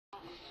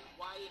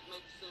why it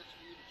makes sense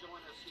for you to join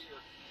us here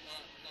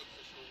at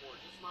Nexus Rewards.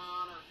 It's my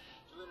honor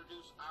to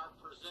introduce our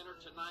presenter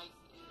tonight,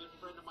 a good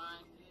friend of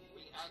mine.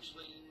 We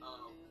actually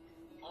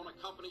own a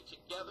company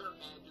together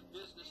and do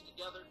business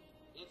together,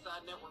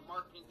 Inside Network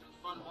Marketing through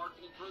Fund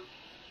Marketing Group.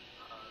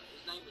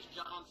 His name is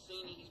John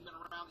Cini. He's been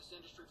around this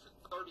industry for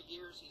 30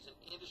 years. He's an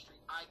industry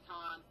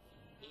icon.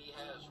 He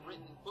has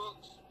written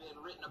books, been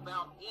written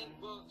about in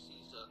books.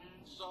 He's a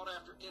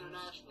sought-after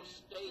international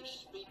stage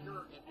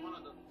speaker and one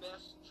of the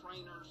best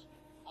trainers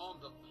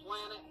on the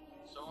planet.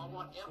 So I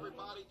want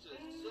everybody to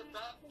sit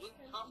back, get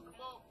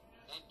comfortable,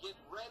 and get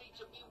ready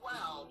to be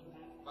wowed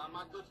by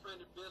my good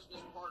friend and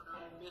business partner,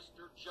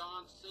 Mr.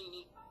 John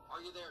Cini.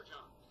 Are you there,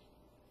 John?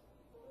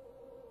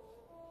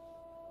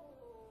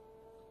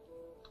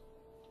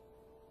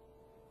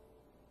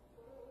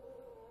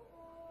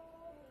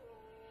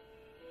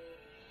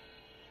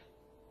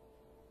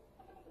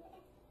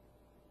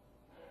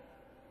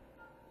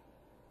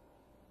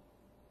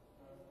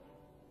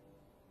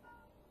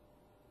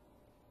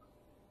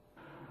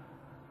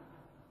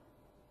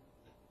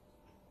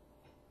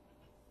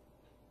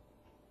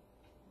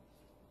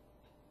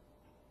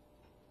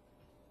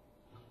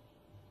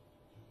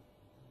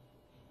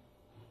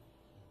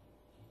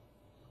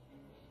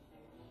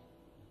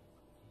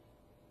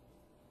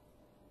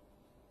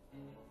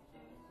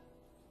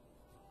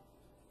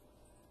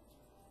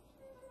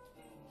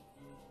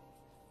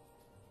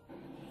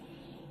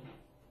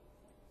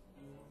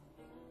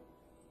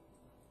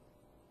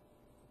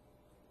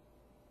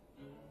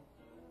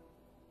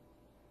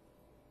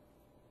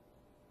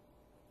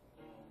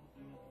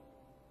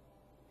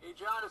 Hey,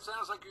 John, it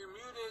sounds like you're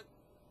muted.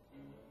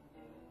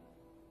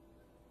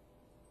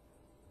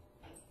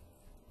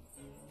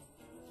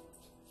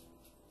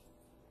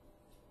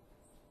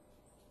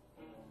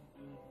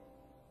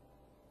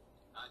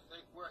 I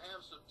think we're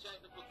having some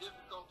technical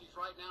difficulties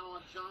right now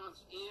on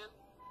John's end.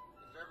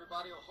 If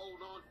everybody will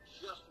hold on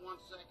just 1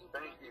 second.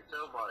 Thank you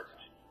so much.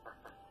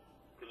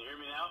 Can you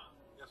hear me now?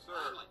 Yes, sir.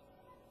 Finally.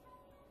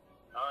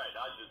 All right,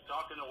 I was just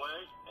talking away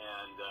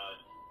and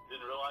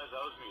didn't realize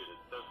I was muted.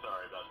 So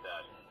sorry about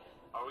that.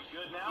 Are we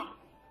good now?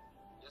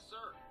 Yes,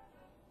 sir.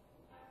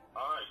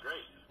 All right,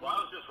 great. Well,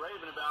 I was just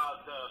raving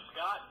about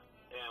Scott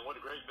and what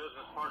a great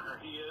business partner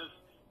he is.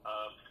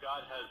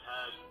 Scott has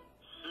had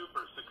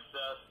super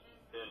success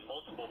in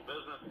multiple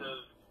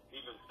businesses,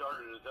 even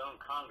started his own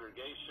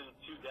congregation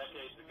 2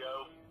 decades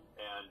ago,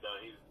 and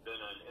he's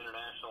been an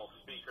international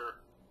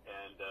speaker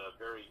and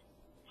very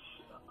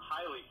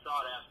highly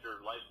sought after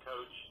life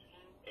coach,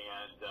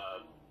 and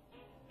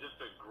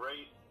just a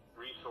great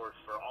resource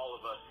for all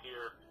of us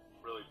here.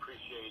 Really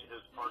appreciate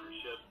his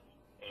partnership,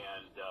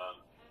 and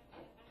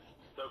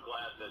so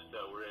glad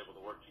that we're able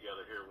to work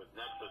together here with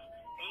Nexus.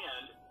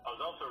 And I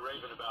was also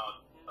raving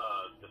about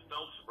the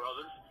Phelps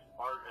brothers,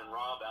 Art and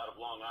Rob, out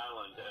of Long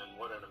Island, and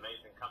what an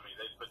amazing company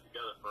they put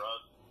together for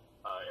us.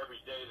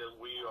 Every day that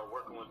we are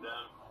working with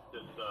them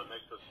just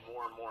makes us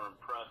more and more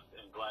impressed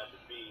and glad to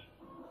be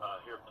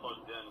here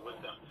plugged in with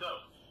them. So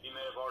you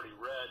may have already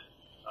read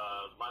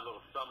my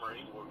little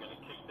summary. We're going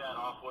to kick that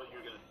off. What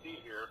you're going to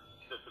see here,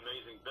 this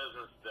amazing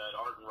business that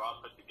Art and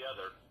Rob put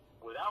together,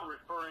 without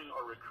referring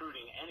or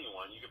recruiting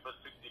anyone. You can put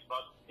 $60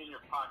 in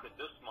your pocket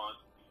this month,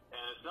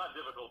 and it's not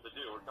difficult to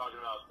do. We're talking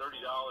about $30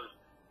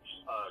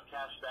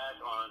 cash back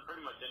on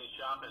pretty much any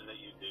shopping that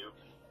you do,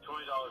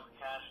 $20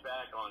 cash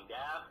back on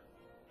gas,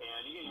 and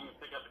you can even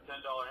pick up a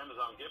 $10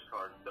 Amazon gift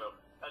card. So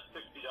that's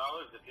 $60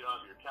 if you don't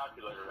have your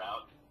calculator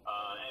out.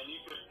 And you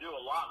could do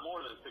a lot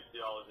more than $60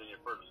 in your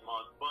first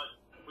month, but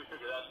we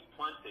figure that's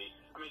plenty.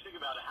 I mean, think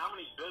about it. How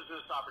many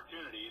business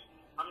opportunities,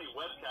 how many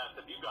webcasts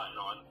have you gotten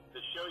on to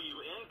show you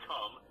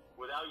income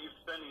without you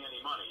spending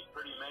any money?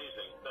 Pretty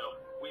amazing. So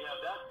we have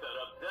that set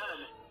up. Then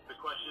the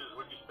question is,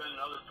 would you spend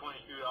another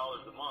 $22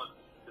 a month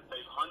to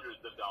save hundreds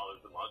of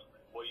dollars a month?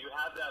 Well, you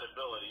have that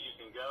ability. You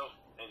can go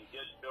and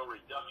get bill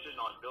reduction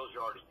on bills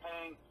you're already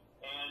paying,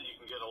 and you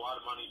can get a lot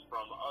of money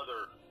from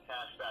other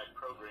cashback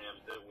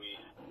programs that we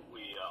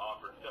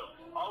offer. So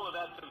all of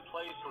that's in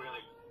place. We're going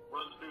to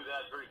run through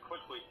that very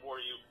quickly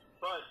for you.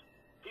 But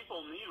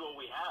people need what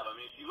we have. I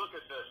mean, if you look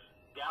at the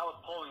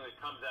Gallup polling that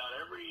comes out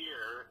every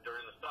year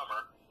during the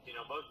summer, you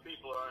know, most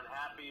people are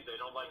unhappy. They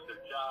don't like their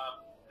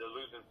job. They're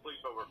losing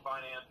sleep over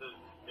finances.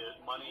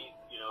 Money,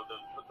 you know,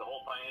 the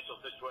whole financial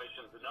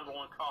situation is the #1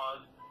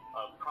 cause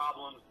of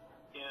problems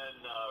in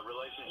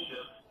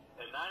relationships.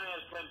 And 9 out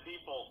of 10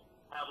 people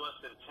have less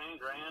than 10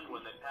 grand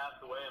when they pass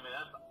away. I mean,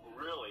 that's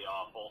really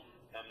awful.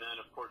 And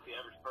then, of course, the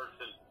average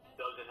person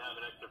doesn't have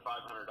an extra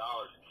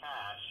 $500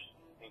 cash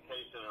in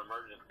case of an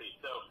emergency.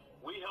 So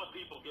we help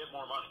people get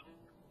more money,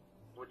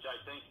 which I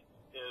think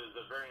is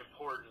a very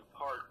important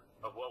part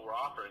of what we're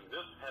offering.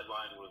 This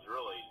headline was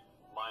really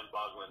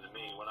mind-boggling to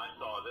me when I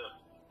saw this.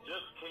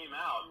 Just came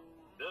out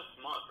this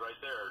month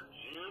right there,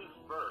 June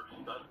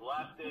 1st. That's the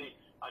last day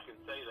I can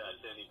say that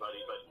to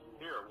anybody. But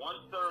here,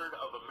 1/3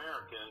 of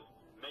Americans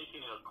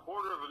making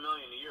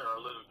 $250,000 a year are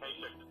living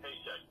paycheck to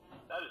paycheck.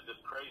 That is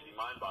just crazy,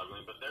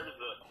 mind-boggling. But there's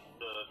the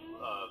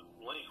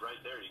link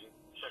right there. You can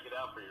check it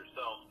out for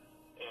yourself.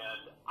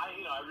 And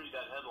I read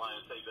that headline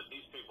and say, but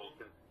these people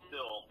can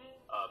still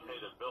pay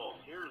their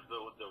bills. Here's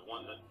the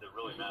one that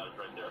really matters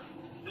right there.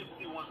 61%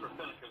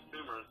 of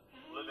consumers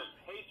live in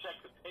paycheck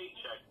to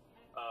paycheck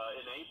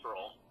in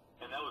April,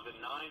 and that was a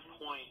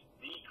 9-point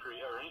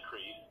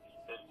increase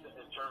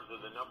in terms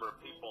of the number of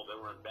people that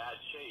were in bad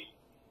shape.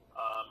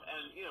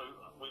 And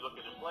we look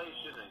at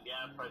inflation and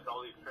gas price,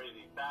 all these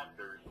crazy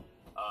factors,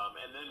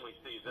 and then we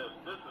see this.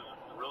 This is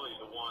really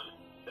the one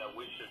that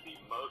we should be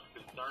most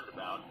concerned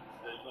about.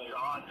 The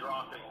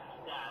jaw-dropping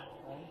stats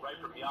right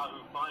from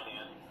Yahoo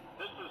Finance.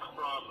 This is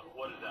from,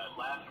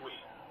 last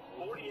week.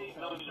 48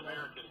 million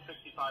Americans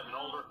 65 and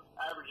older,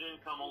 average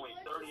income only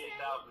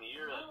 $38,000 a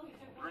year, that's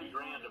 $3,000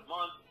 a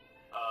month,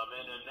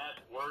 and a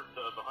net worth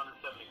of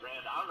 $170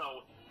 grand. I don't know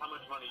how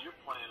much money you're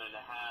planning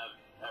to have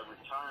at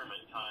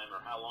retirement time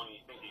or how long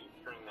you think you can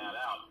string that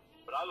out.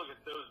 But I look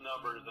at those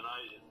numbers and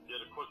I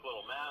did a quick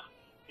little math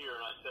here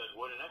and I said,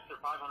 would an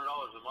extra $500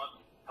 a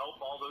month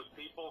help all those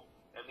people?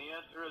 And the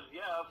answer is,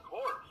 yeah, of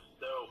course.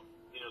 So,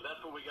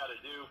 that's what we got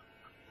to do,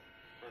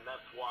 and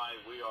that's why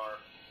we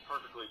are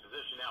perfectly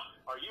positioned.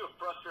 Now, are you a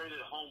frustrated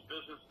home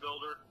business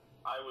builder?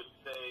 I would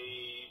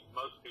say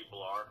most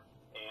people are.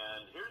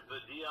 And here's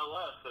the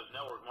DLS of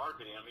network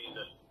marketing. I mean,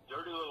 the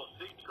dirty little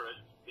secret,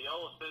 the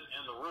elephant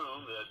in the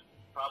room that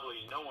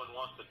probably no one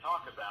wants to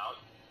talk about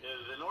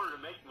is in order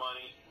to make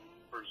money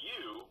for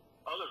you,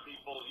 other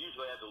people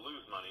usually have to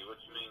lose money,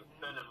 which means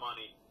spending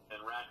money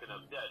and racking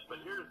up debt. But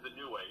here's the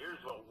new way.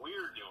 Here's what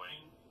we're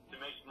doing to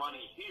make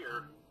money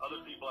here.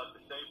 Other people have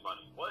to save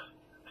money. What?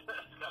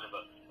 That's kind of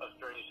a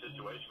strange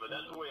situation, but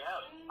that's what we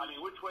have. I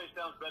mean, which way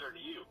sounds better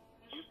to you?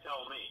 You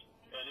tell me.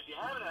 And if you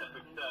haven't had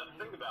success,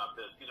 think about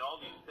this. All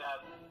these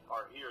stats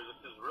are here.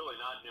 This is really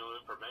not new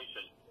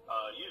information.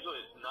 Usually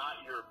it's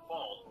not your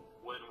fault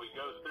when we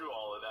go through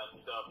all of that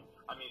stuff.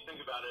 I mean,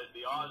 think about it.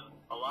 The odds,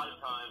 a lot of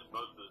times,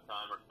 most of the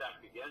time, are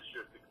stacked against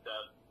your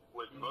success,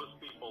 with most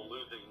people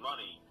losing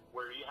money,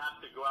 where you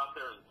have to go out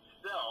there and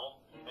sell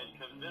and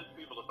convince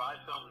people to buy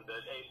something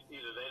that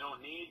either they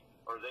don't need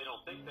or they don't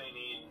think they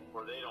need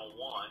or they don't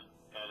want.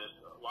 And it's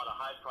a lot of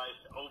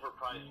high-priced,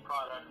 overpriced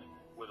products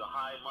with a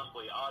high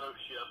monthly auto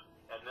ship,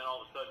 and then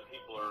all of a sudden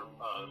people are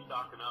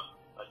stocking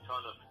up a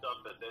ton of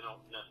stuff that they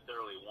don't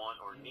necessarily want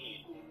or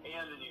need.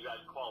 And then you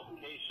got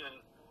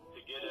qualification to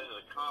get into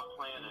the comp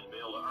plan and be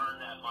able to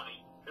earn that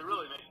money. It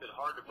really makes it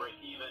hard to break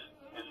even,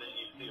 and then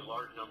you see a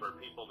large number of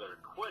people that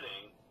are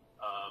quitting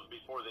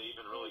before they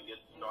even really get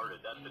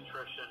started. That's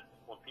attrition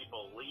when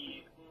people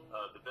leave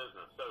the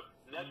business. So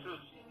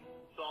Nexus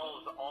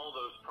solves all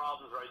those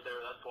problems right there.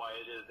 That's why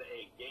it is a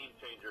game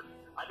changer.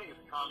 I think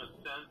it's common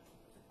sense,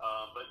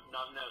 but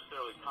not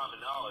necessarily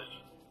common knowledge,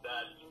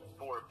 that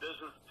for a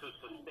business to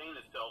sustain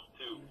itself,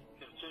 to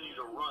continue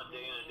to run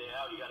day in and day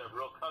out, you got to have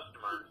real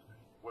customers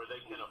where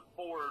they can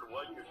afford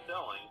what you're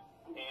selling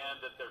and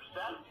that they're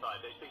satisfied.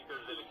 They think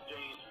there's an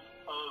exchange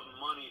of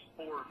money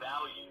for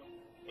value.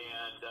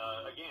 And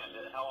again,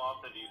 how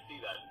often do you see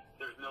that?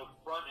 There's no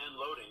front-end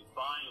loading,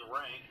 buying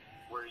rank,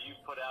 where you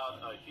put out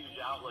a huge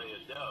outlay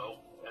of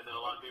dough, and then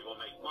a lot of people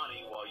make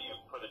money while you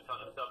put a ton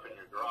of stuff in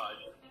your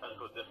garage. That's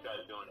what this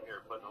guy's doing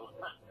here, putting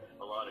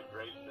a lot of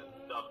grapes and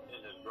stuff in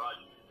his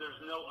garage. There's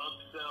no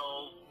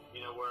upsells,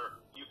 where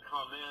you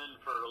come in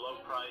for a low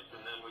price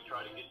and then we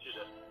try to get you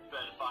to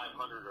spend $500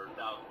 or $1,000.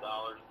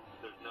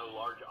 There's no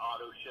large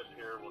auto ship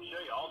here. We'll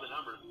show you all the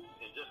numbers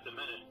in just a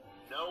minute.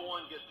 No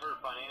one gets hurt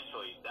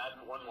financially. That's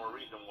one more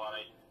reason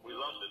why we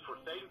love this.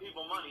 We're saving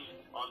people money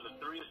on the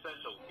 3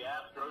 essentials: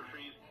 gas,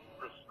 groceries,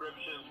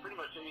 prescriptions, pretty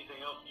much anything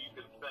else you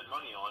can spend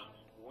money on.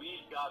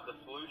 We've got the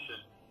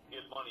solution to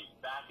get money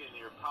back into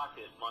your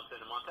pocket month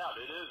in and month out.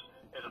 It is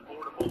an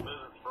affordable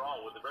business for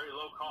all with a very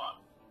low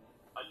cost.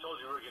 I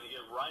told you we were going to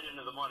get right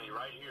into the money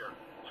right here.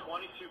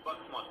 $22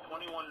 a month,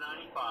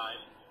 $21.95,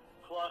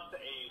 plus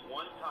a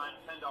one-time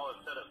 $10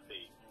 setup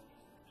fee.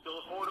 Still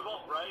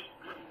affordable, right?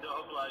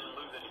 Hopefully I didn't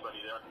lose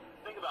anybody there.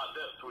 Think about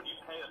this. Would you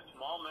pay a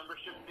small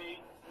membership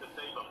fee to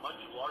save a much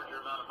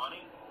larger amount of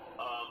money?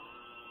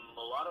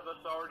 A lot of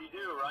us already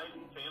do, right?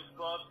 Sam's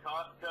Club,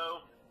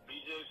 Costco,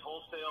 BJ's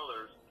Wholesale,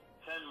 there's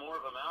 10 more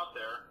of them out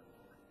there.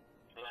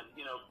 And,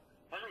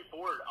 Henry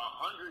Ford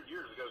 100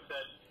 years ago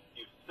said,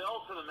 you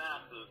sell to the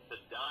masses to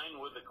dine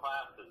with the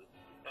classes.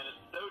 And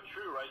it's so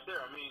true right there.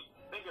 I mean,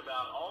 think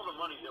about all the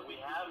money that we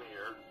have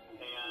here,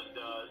 and,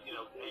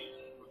 hey,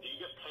 do you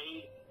get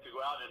paid to go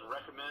out and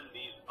recommend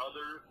these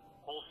other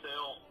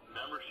wholesale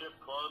membership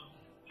clubs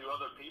to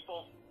other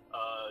people?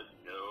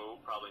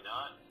 No, probably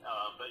not.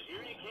 But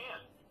here you can.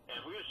 And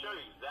we're going to show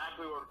you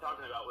exactly what we're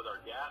talking about with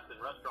our gas and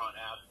restaurant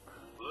apps.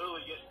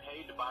 Literally get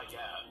paid to buy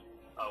gas.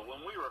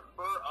 When we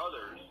refer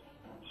others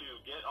to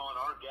get on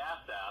our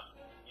gas app,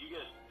 you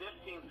get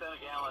 15 cents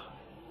a gallon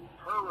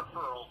per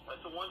referral.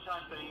 That's a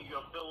one-time thing. You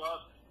go fill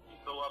up. You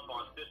fill up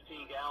on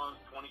 15 gallons,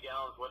 20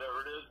 gallons,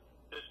 whatever it is,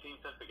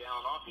 15 cents a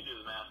gallon off. You do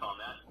the math on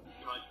that.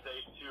 You might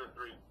save $2 or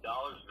 $3,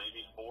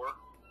 maybe $4,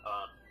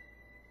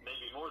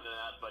 maybe more than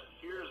that. But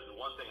here's the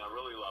one thing I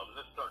really love,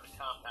 and this starts to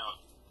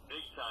compound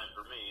big time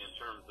for me in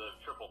terms of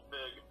triple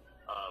fig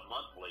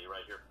monthly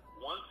right here.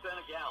 1 cent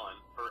a gallon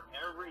for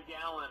every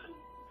gallon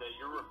that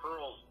your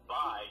referrals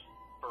buy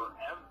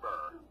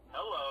forever.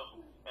 Hello.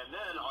 And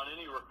then on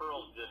any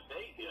referrals that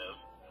they give,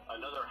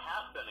 another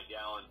half cent a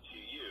gallon to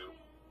you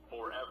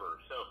forever.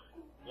 So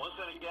 1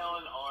 cent a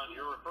gallon on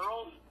your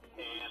referrals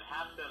and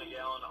half cent a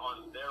gallon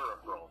on their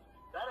referrals.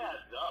 That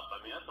adds up.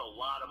 I mean, that's a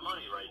lot of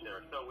money right there.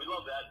 So we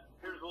love that.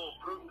 Here's a little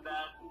proof of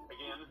that.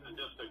 Again, this is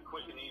just a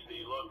quick and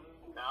easy look.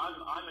 Now,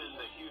 I'm in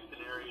the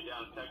Houston area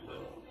down in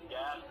Texas.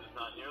 Gas is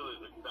not nearly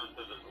as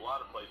expensive as a lot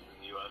of places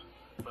in the U.S.,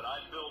 but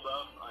I filled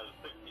up, I was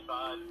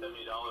 $65,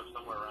 $70,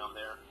 somewhere around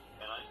there,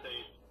 and I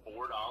saved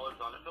 $4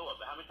 on a fill-up.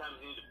 How many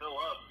times do you need to fill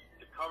up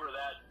to cover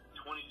that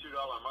 $22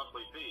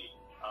 monthly fee?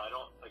 I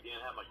don't, again,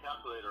 have my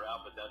calculator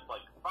out, but that's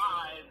like 5,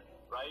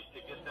 right, to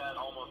get that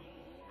almost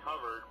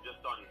covered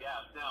just on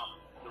gas. Now,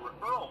 the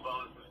referral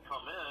bonuses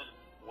come in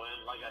when,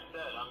 like I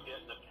said, I'm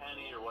getting a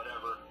penny or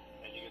whatever,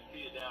 and you can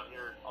see it down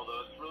here,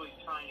 although it's really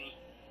tiny,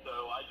 so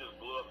I just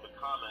blew up the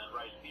comment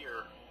right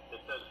here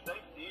that says,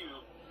 thanks to you,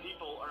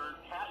 people earned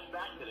cash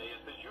back today, and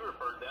since you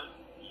referred them,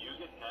 you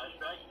get cash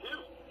back too.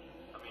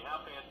 I mean,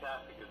 how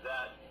fantastic is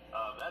that?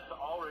 That's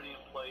already in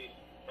place,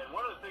 and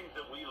one of the things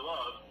that we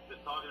love is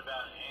talking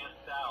about Aunt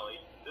Sally.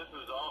 This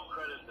is all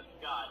credit to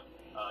Scott.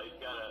 He's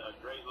got a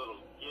great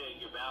little gig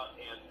about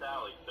Aunt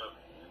Sally. So,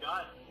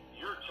 Scott,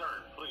 your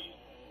turn, please.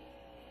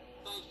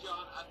 Thanks,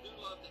 John. I do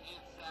love the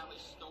Aunt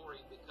Sally story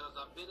because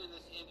I've been in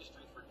this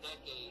industry for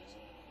decades,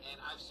 and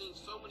I've seen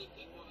so many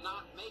people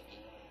not make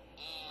it.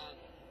 And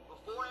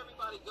before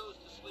everybody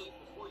goes to sleep,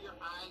 before your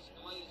eyes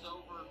glaze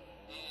over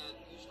and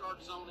you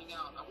start zoning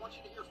out, I want you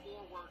to hear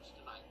 4 words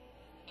tonight.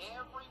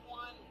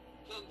 Everyone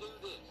can do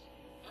this.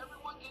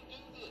 Everyone can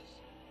do this.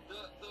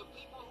 The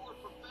people who are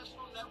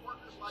professional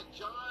networkers like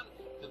John,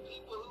 the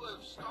people who have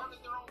started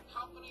their own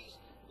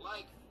companies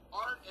like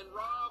Art and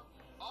Rob,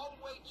 all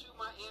the way to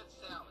my Aunt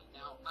Sally.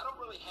 Now, I don't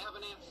really have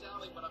an Aunt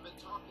Sally, but I've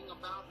been talking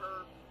about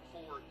her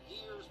for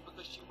years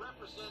because she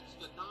represents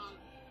the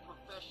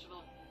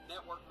non-professional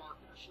network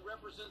marketer. She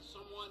represents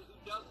someone who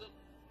doesn't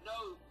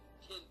know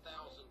 10,000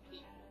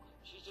 people.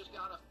 She's just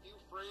got a few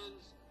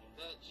friends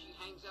that she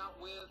hangs out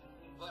with.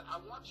 But I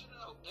want you to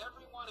know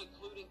everyone,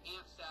 including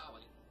Aunt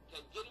Sally, can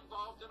get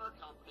involved in our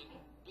company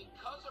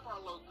because of our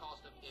low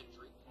cost of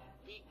entry,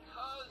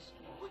 because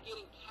we're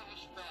getting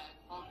cash back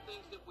on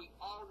things that we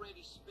already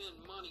spend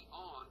money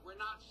on.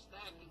 We're not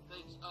stacking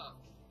things up.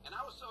 And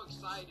I was so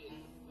excited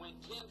when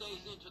 10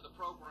 days into the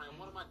program,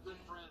 one of my good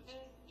friends,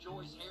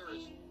 Joyce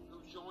Harris,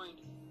 who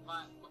joined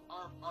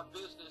our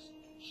business,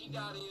 she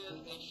got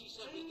in and she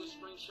sent me this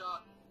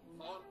screenshot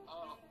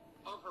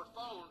of her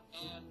phone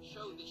and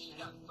showed that she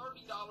got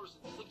 $30.62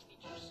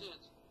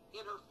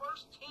 in her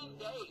first 10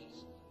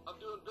 days of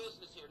doing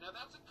business here. Now,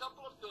 that's a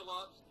couple of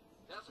fill-ups.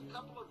 That's a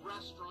couple of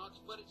restaurants,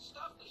 but it's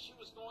stuff that she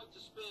was going to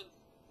spend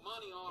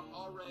money on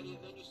already.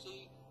 And then you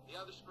see the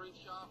other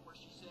screenshot where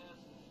she says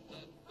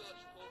that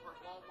Fetch pulled her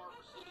Walmart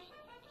receipt,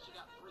 and she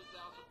got 3,000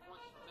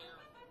 points from there.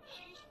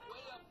 She's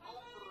way up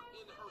over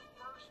in her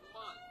first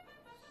month,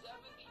 $70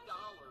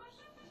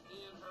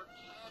 in her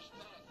cash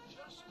back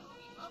just through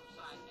the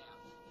Upside app.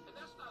 And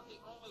that's not the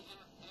only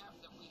app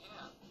that we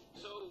have.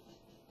 So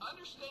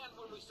understand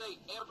when we say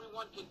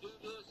everyone can do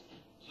this,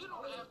 you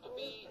don't have to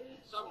be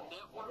some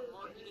network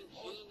marketing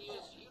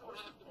genius. You don't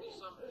have to be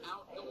some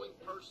outgoing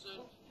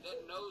person that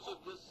knows a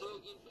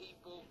gazillion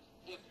people.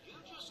 If you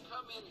just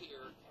come in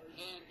here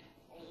and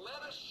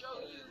let us show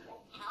you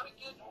how to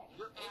get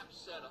your app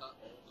set up,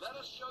 let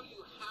us show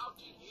you how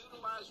to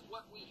utilize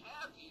what we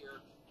have here,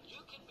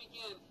 you can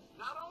begin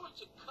not only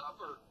to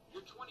cover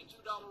your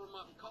 $22 a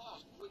month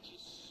cost, which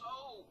is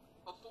so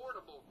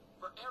affordable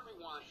for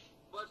everyone,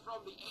 but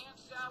from the Aunt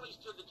Sally's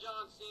to the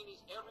John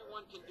Ceni's,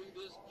 everyone can do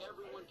this,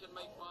 everyone can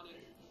make money,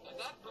 and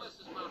that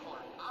blesses my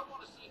heart. I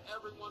want to see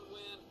everyone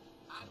win.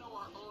 I know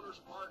our owners,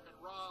 Art and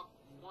Rob,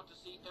 want to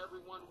see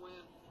everyone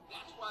win.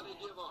 That's why they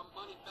give a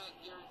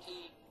money-back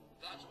guarantee.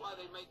 That's why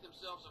they make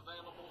themselves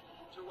available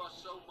to us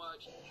so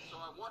much.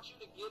 So I want you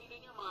to get it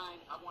in your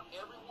mind. I want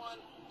everyone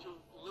to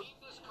leave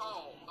this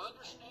call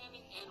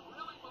understanding and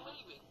really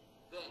believing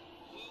that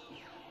you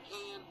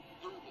can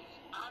do this.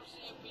 I'm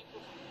seeing people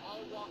from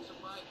all walks of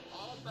life,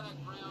 all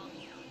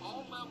backgrounds,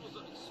 all levels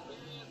of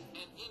experience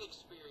and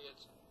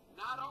inexperience,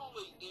 not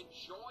only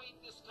enjoying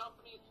this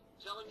company,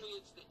 telling me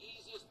it's the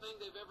easiest thing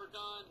they've ever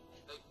done,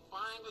 they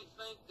finally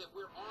think that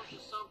we're onto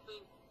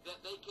something that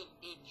they can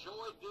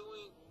enjoy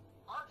doing.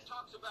 Art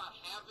talks about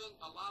having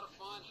a lot of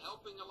fun,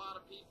 helping a lot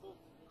of people,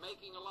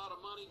 making a lot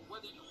of money.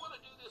 Whether you want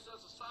to do this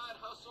as a side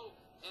hustle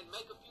and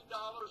make a few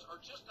dollars,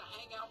 or just to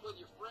hang out with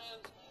your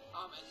friends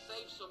and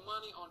save some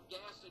money on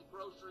gas and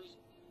groceries,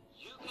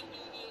 you can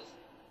do this,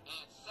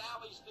 and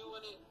Sally's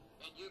doing it,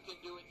 and you can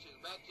do it too.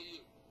 Back to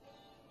you.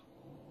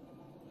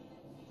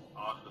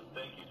 Awesome.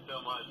 Thank you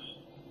so much.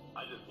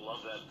 I just love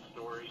that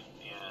story,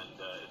 and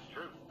it's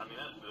true. I mean,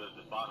 that's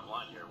the bottom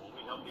line here. When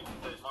we help people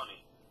save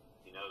money,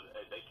 you know,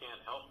 they can't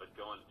help but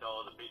go and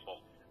tell other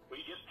people.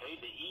 We get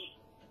paid to eat.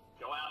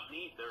 Go out and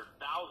eat. There are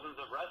thousands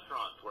of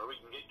restaurants where we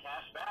can get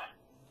cash back,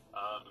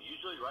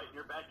 usually right in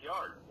your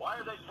backyard. Why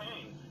are they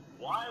paying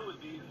why would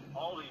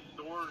all these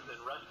stores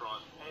and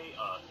restaurants pay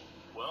us?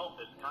 Well,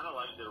 it's kind of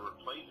like they're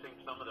replacing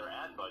some of their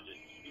ad budget.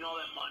 You know,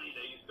 that money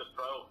they used to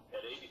throw at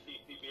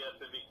ABC, CBS,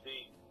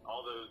 NBC,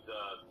 all those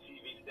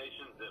TV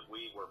stations that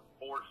we were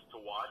forced to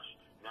watch.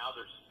 Now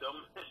there's so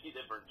many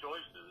different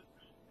choices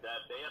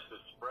that they have to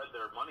spread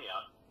their money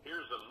out.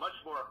 Here's a much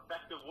more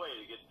effective way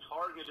to get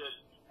targeted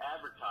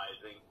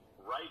advertising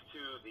right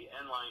to the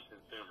end-line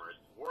consumer.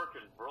 It's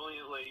working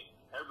brilliantly.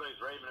 Everybody's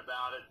raving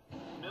about it.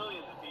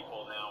 Millions of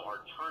people now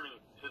are turning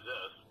to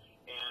this,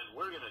 and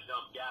we're going to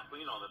dump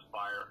gasoline on this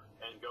fire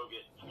and go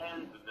get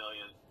tens of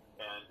millions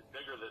and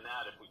bigger than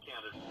that if we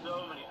can. There's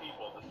so many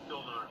people that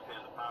still don't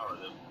understand the power of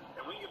this.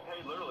 And we get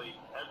paid literally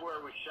everywhere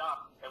we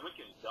shop, and we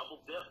can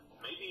double dip,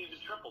 maybe even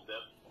triple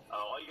dip.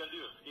 All you got to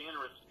do is scan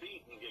a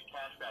receipt and get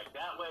cash back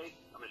that way.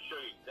 I'm going to show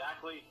you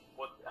exactly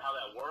how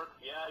that works.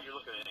 Yeah, you're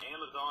looking at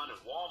Amazon and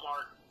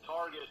Walmart,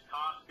 Target,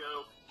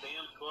 Costco,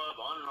 Sam's Club,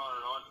 on and on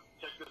and on.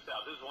 Check this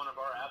out. This is one of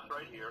our apps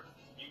right here.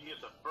 You can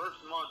get the first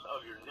month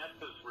of your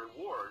Nexus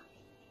Rewards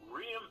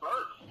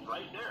reimbursed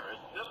right there.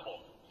 It's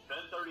simple.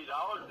 Spend $30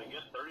 and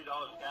get $30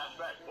 cash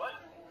back. What?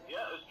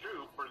 Yeah, it's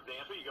true. For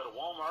example, you go to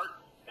Walmart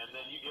and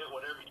then you get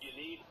whatever you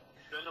need.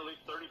 Spend at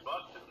least $30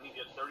 and you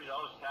get $30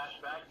 cash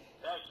back.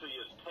 It actually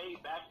is paid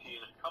back to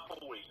you in a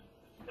couple of weeks.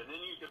 And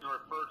then you can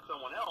refer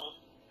someone else,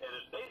 and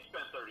if they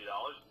spend $30,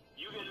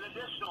 you get an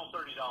additional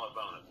 $30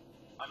 bonus.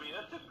 I mean,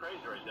 that's just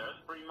crazy right there.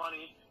 It's free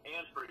money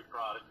and free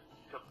products.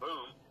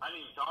 Kaboom. I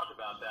didn't even talk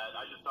about that.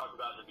 I just talked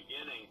about in the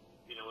beginning,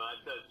 you know, when I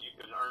said you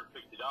can earn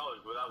 $60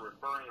 without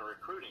referring or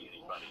recruiting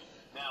anybody.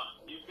 Now,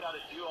 you've got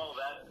to do all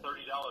that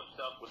 $30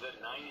 stuff within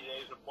 90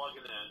 days of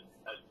plugging in.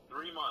 That's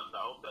 3 months.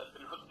 I hope that's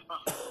enough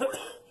time for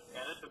you.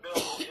 And it's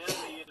available in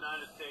the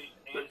United States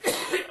and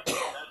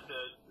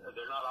Canada.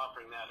 They're not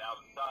offering that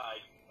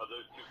outside of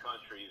those two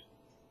countries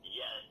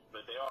yet,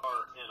 but they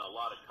are in a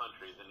lot of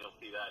countries, and you'll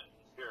see that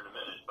here in a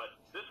minute. But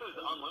this is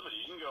unlimited.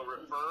 You can go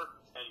refer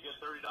and get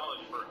 $30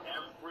 for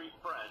every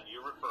friend you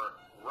refer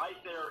right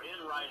there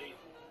in writing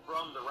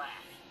from the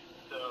rack.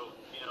 So,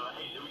 you know,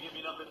 hey, did we give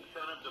you enough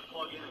incentive to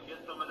plug in and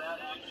get some of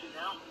that action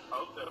now?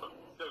 I hope so.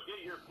 So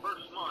get your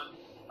first month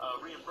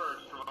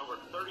reimbursed from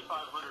over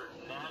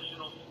 3,500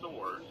 national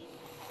stores.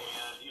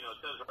 And, you know,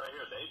 it says right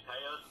here, they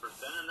pay us for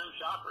sending them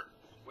shoppers.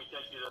 We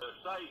take you to their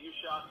site, you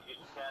shop, you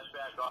get your cash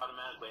back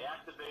automatically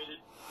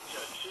activated.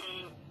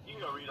 Cha-ching. You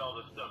can go read all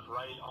this stuff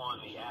right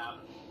on the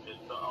app.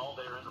 It's all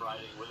there in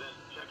writing.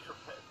 Check your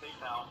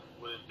PayPal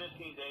within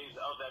 15 days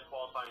of that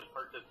qualifying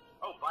purchase.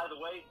 Oh, by the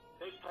way,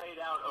 they paid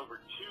out over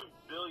 $2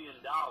 billion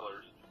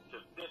to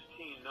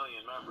 15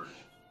 million members.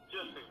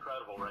 Just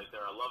incredible right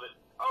there. I love it.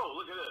 Oh,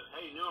 look at this.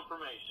 Hey, new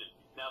information.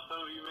 Now, some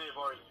of you may have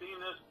already seen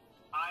this.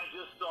 I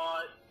just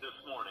saw it this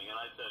morning, and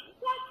I said,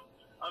 what?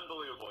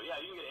 Unbelievable.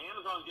 Yeah, you can get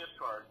Amazon gift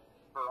cards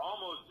for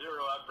almost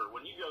zero effort.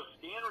 When you go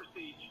scan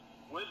receipts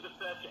with the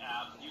Fetch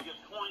app, you get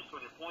points.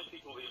 When your points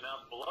equal the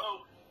amount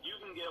below, you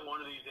can get one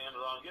of these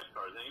Amazon gift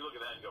cards. And you look at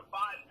that and go,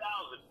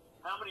 5,000.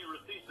 How many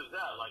receipts is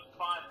that? Like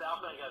 5,000?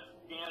 I got to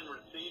scan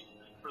receipts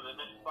for the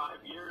next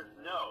 5 years?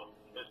 No.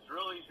 It's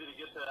real easy to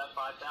get to that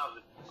 5,000.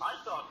 I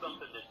saw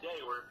something today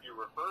where if you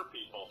refer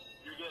people,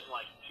 you're getting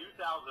like 2,000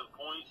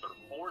 points or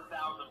 4,000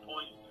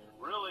 points.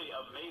 Really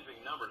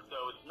amazing numbers. So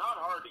it's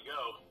not hard to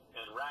go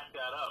and rack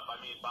that up.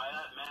 I mean, by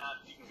that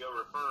math, you can go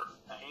refer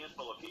a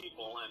handful of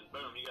people, and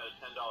boom, you got a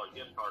 $10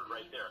 gift card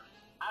right there.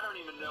 I don't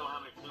even know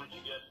how many points you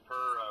get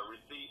per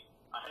receipt.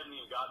 I haven't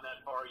even gotten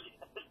that far yet.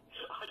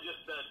 I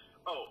just said,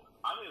 oh,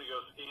 I'm going to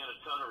go scan a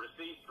ton of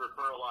receipts,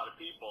 refer a lot of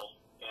people,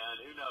 and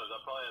who knows,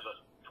 I'll probably have a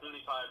 $25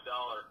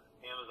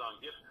 Amazon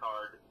gift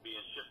card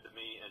being shipped to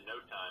me in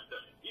no time. So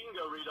you can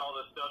go read all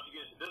this stuff.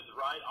 This is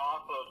right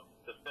off of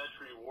the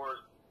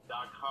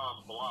FetchRewards.com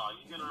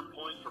blog. You can earn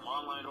points from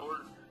online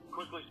orders,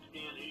 quickly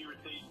scan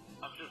e-receipts.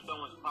 I'm sure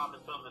someone's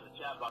popping something in the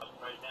chat box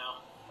right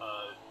now,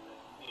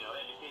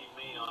 educate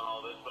me on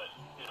all this. But,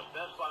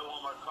 Best Buy,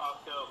 Walmart,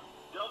 Costco,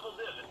 double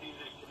dip. It's easy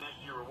to connect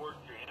your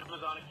rewards to your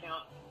Amazon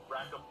account,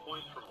 rack up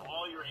points from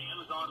all your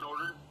Amazon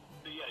orders.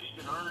 So, yeah, you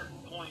can earn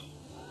points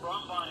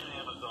from buying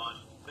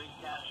Amazon, then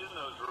cash in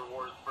those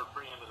rewards for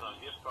free Amazon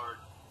gift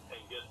cards and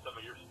get some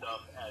of your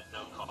stuff at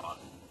no cost.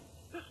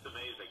 This is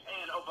amazing.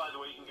 And, oh, by the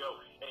way, you can go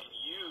and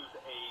use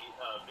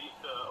a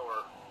Visa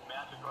or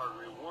MasterCard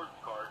rewards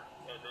card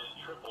and then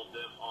triple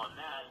dip on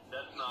that.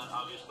 That's not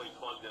obviously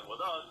plugged in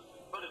with us,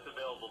 but it's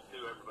available to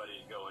everybody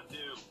to go and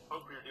do.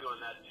 Hope you're doing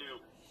that too.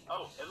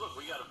 Oh, and look,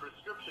 we got a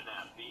prescription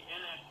app, the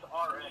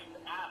NXR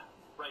app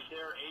right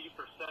there,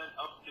 80%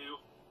 up to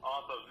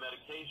off of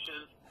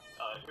medications.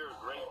 Here are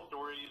great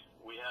stories.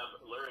 We have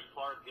Larry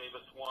Clark gave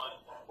us one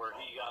where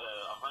he got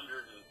a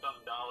 $100 and some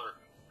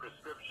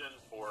prescription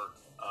for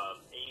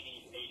 85%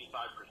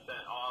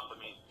 off. I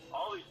mean,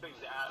 all these things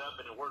add up,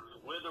 and it works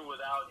with or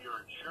without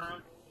your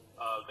insurance.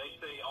 They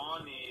say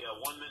on the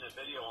 1-minute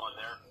video on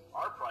there,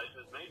 our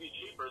prices may be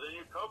cheaper than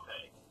your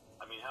copay.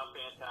 I mean, how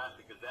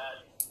fantastic is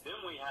that? Then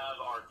we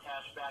have our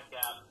cashback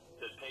app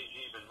that pays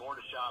you even more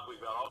to shop.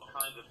 We've got all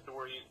kinds of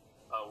stories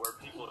where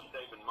people are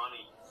saving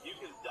money. You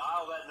can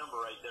dial that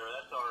number right there.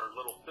 That's our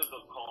little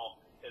sizzle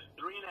call. It's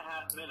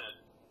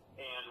minutes.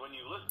 And when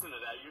you listen to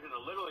that, you're going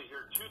to literally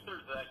hear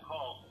 2/3 of that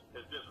call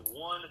is just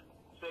one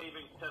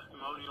savings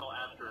testimonial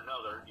after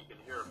another. You can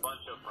hear a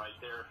bunch of them right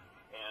there,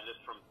 and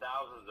it's from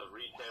thousands of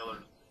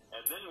retailers.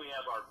 And then we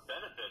have our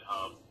benefit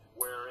hub,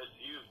 where it's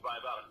used by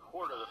about a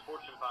quarter of the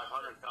Fortune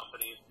 500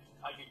 companies.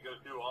 I could go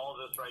through all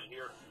of this right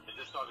here and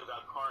just talk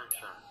about car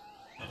insurance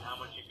and how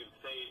much you can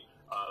save,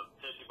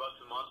 $50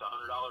 a month,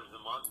 $100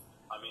 a month.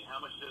 I mean,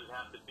 how much does it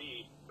have to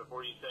be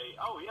before you say,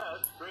 oh, yeah,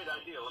 that's a great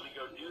idea, let me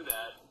go do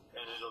that,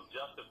 and it'll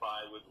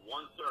justify with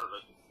one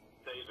service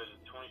saving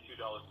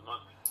 $22 a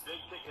month. Big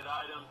ticket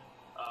items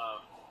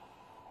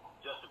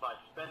justify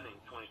spending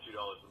 $22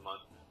 a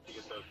month to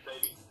get those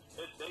savings.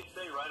 They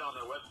say right on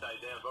their website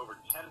they have over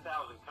 10,000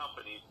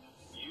 companies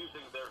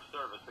using their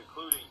service,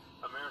 including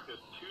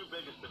America's two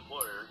biggest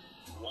employers,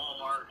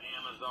 Walmart,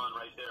 Amazon,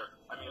 right there.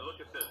 I mean,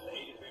 look at this,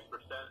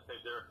 83% say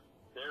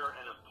they're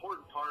an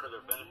important part of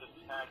their benefits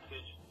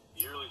package.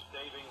 Yearly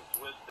savings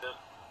with this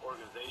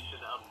organization,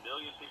 1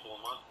 million people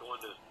a month going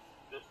to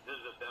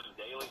visit them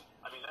daily.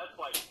 I mean, that's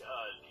like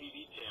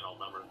TV channel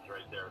numbers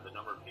right there, the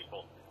number of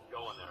people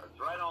going there. It's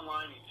right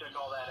online. You can check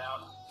all that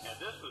out. And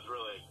this was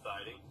really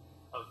exciting.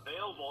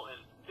 Available in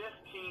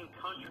 15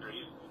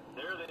 countries.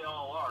 There they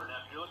all are.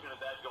 Now, if you're looking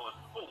at that going,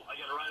 oh, I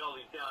got to write all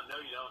these down. No,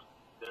 you don't.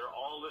 They're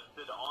all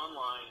listed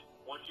online.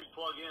 Once you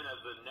plug in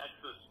as a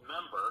Nexus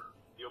member,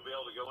 you'll be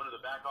able to go into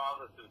the back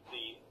office and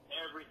see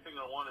every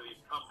single one of these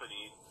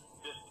companies,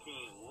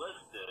 15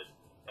 listed,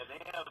 and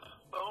they have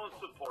phone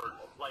support,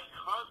 like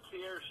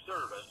concierge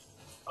service,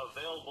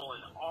 available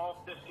in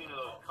all 15 of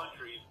those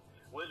countries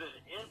with an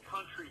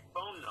in-country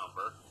phone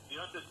number. You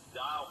don't have to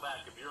dial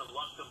back. If you're in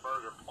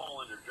Luxembourg or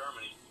Poland or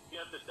Germany,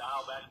 you have to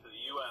dial back to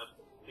the U.S.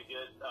 to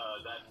get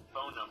that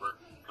phone number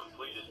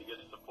completed to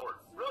get support.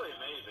 Really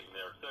amazing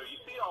there. So you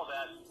see all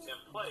that in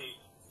place,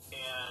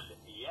 and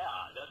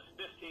yeah, that's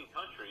 15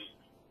 countries.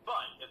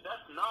 But if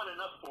that's not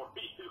enough for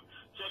you,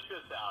 check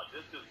this out.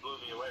 This just blew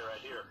me away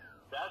right here.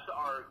 That's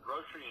our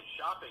grocery and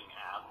shopping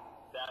app,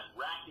 that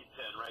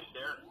Rakuten right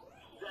there.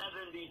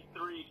 73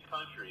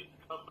 countries.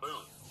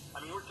 Kaboom. I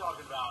mean, we're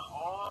talking about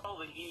all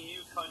the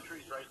EU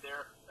countries right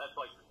there. That's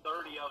like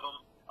 30 of them.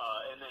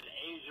 And then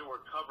Asia,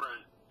 we're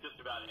covering just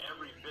about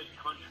every big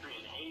country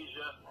in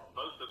Asia.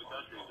 Most of the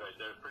countries right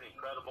there. Pretty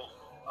incredible.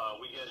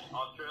 We get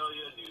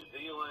Australia, New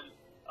Zealand,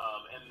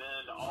 and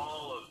then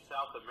all of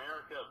South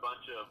America, a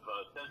bunch of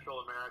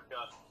Central America,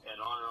 and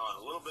on and on.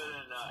 A little bit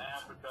in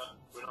Africa.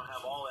 We don't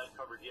have all that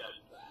covered yet,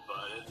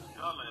 but it's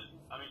coming.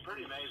 I mean,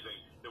 pretty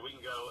amazing that we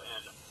can go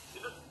and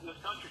this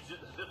country,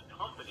 this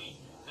company,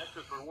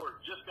 Nexus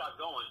Rewards, just got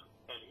going,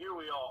 and here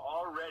we are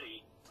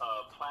already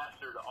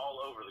plastered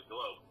all over the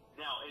globe.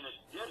 Now, in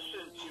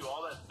addition to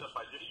all that stuff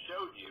I just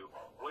showed you,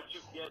 what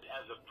you get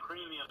as a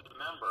premium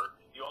member,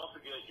 you also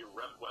get your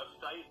rep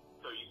website,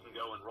 so you can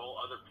go enroll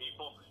other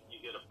people.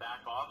 You get a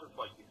back office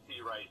like you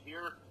see right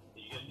here.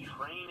 You get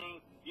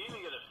training. You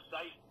even get a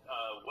site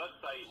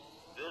website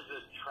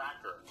visit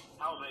tracker.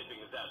 How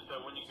amazing is that? So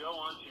when you go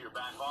onto your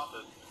back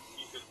office,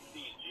 you can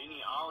see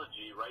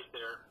genealogy right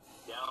there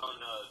down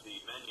the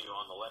menu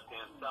on the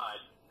left-hand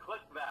side.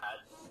 Click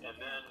that, and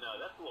then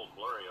that's a little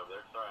blurry over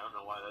there. Sorry, I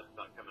don't know why that's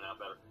not coming out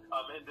better.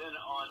 And then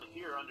on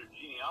here under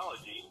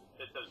genealogy,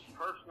 it says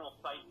personal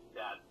site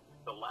stats,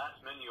 the last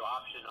menu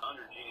option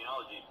under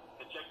genealogy.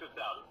 And check this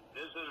out.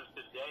 Visitors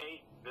today,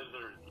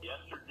 visitors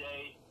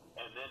yesterday,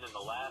 and then in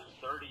the last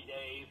 30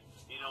 days.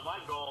 You know, my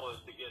goal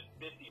is to get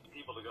 50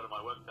 people to go to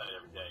my website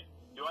every day.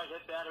 Do I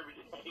hit that every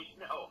day?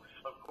 No,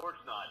 of course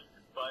not.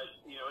 But,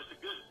 you know, it's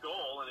a good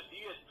goal. And if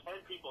you get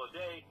 10 people a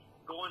day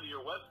going to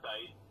your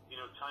website, you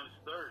know, times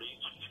 30,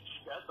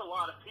 that's a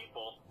lot of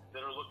people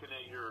that are looking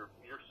at your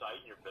site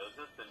and your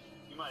business, and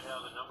you might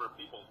have a number of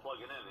people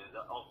plugging in, and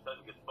all of a sudden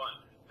it gets fun.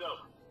 So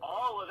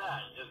all of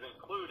that is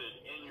included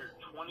in your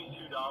 $22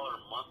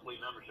 monthly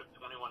membership,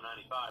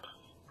 $21.95.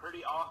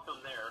 Pretty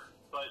awesome there.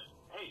 But,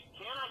 hey,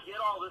 can I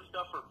get all this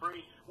stuff for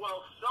free?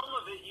 Well, some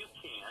of it you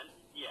can,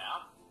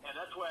 yeah, and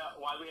that's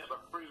why we have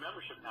a free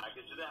membership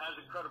package that has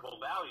incredible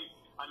value.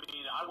 I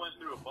mean, I went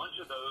through a bunch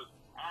of those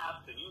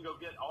apps, and you can go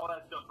get all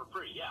that stuff for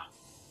free, yeah.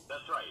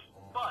 That's right.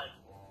 But,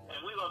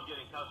 and we love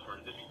getting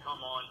customers if you come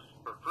on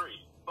for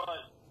free,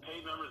 but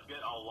paid members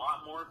get a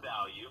lot more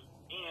value,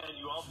 and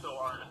you also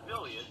are an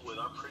affiliate with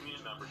our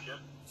premium membership.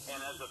 And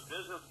as a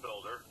business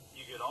builder,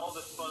 you get all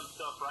this fun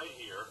stuff right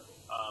here.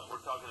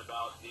 We're talking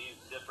about these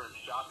different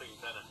shopping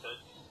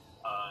benefits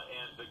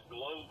and the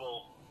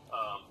global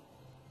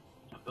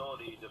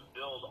ability to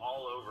build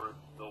all over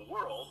the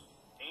world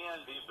and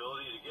the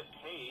ability to get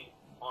paid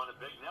on a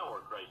big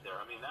network right there.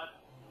 I mean, that's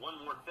one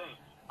more thing.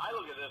 I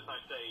look at this and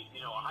I say,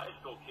 you know, a high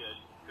school kid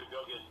could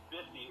go get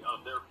 50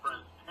 of their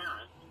friends'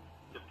 parents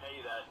to pay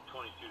that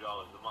 $22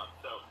 a month.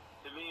 So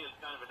to me, it's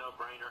kind of a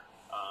no-brainer.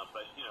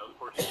 But, you know, of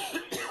course, you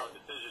can make your own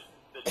decision.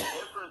 The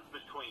difference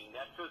between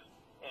Nexus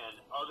and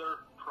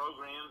other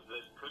programs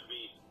that could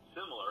be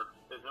similar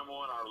is, number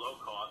one, our low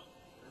cost.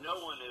 No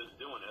one is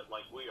doing it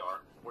like we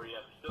are, where you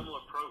have similar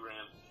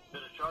programs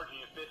that are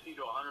charging you $50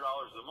 to $100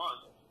 a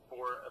month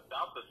for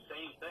about the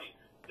same thing.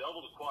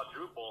 double to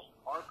quadruple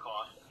our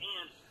cost,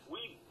 and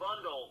we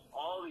bundle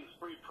all these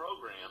free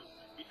programs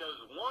because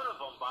one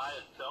of them by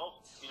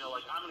itself,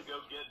 like I'm going to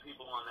go get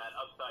people on that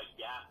Upside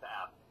Gas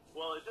app.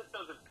 Well, it just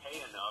doesn't pay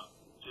enough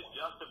to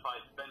justify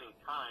spending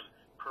time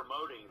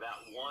promoting that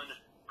one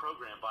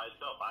program by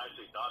itself. I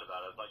actually thought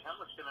about it. I was like, how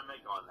much can I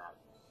make on that?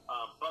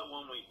 But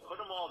when we put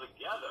them all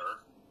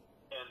together,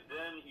 and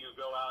then you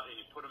go out and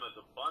you put them as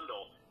a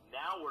bundle,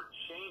 now we're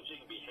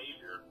changing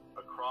behavior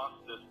across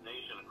this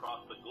nation,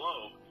 across the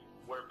globe,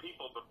 where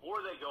people,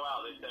 before they go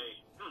out, they say,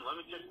 let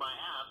me check my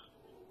apps,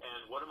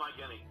 and what am I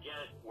going to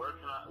get? Where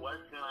can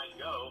I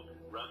go?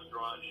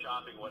 Restaurant,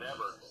 shopping,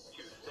 whatever,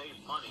 to save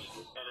money.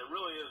 And it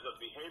really is a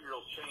behavioral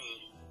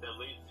change that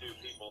leads to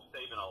people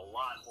saving a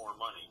lot more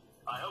money.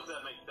 I hope that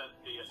makes sense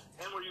to you.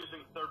 And we're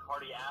using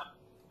third-party apps,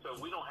 so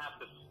we don't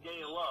have to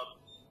scale up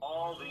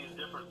all these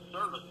different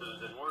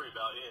services and worry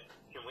about it.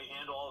 Can we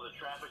handle all the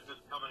traffic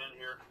that's coming in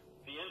here?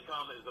 The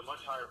income is a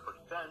much higher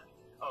percent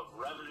of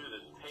revenue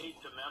that's paid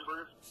to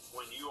members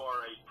when you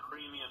are a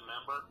premium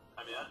member.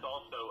 I mean, that's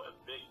also a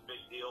big,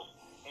 big deal.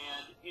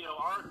 And,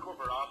 our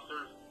corporate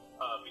officers,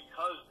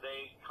 because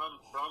they come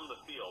from the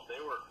field, they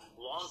were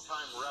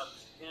longtime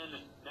reps in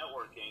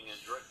networking and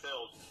direct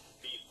sales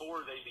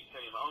before they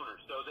became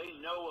owners. So they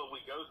know what we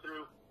go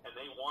through, and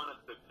they want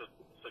us to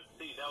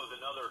succeed. That was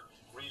another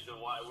reason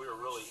why we were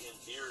really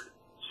endeared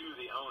to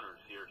the owners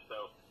here.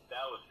 So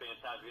that was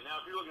fantastic.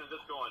 Now, if you're looking at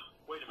this going,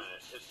 wait a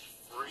minute, it's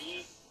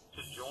free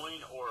to join,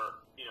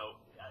 or,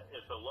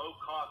 it's a low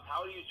cost,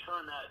 how do you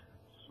turn that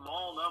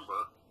small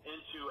number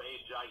into a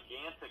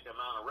gigantic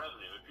amount of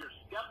revenue? If you're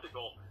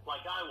skeptical,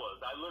 like I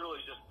was, I literally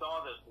just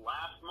saw this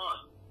last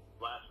month,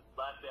 last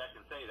day I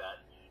can say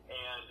that,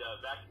 and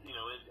back,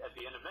 at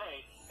the end of May,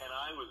 and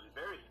I was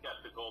very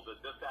skeptical that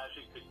this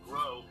actually could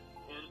grow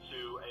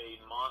into a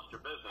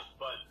monster business.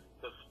 But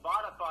the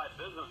Spotify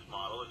business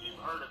model, if you've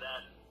heard of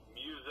that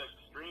music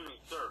streaming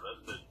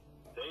service that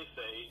they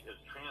say is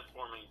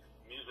transforming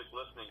music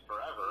listening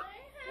forever,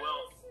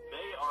 well,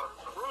 they are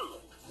proof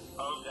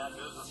of that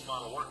business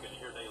model working.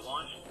 Here, they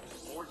launched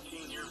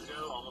 14 years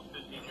ago, almost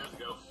 15 years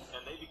ago,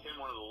 and they became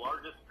one of the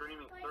largest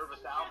streaming service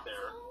out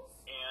there,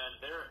 and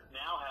they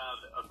now have,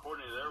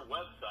 according to their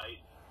website,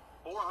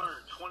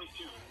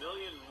 422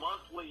 million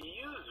monthly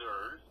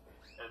users,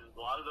 and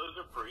a lot of those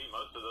are free,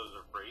 most of those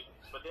are free,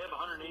 but they have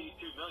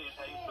 182 million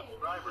paying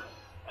subscribers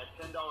at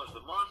 $10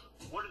 a month.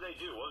 What do they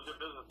do? What was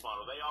their business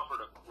model? They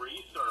offered a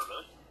free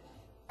service.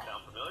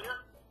 Sound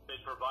familiar?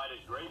 They provided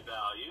great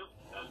value.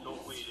 That's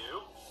what we do.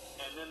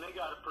 And then they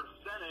got a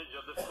percentage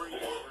of the free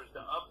users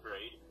to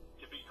upgrade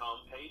to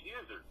become paid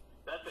users.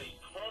 That's a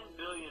 $10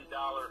 billion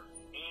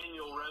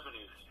annual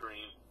revenue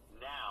stream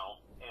now,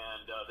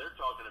 and they're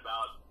talking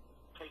about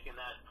taking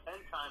that 10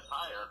 times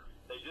higher.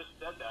 They just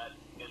said that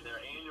in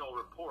their annual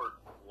report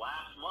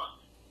last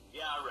month.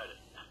 Yeah, I read it.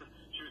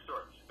 True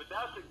story. But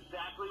that's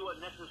exactly what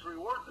Nexus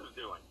Rewards is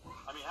doing.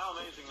 I mean, how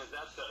amazing is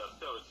that setup?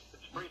 So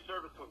it's free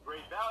service with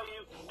great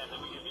value, and then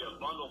we give you a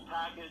bundle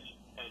package,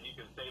 and you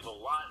can save a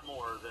lot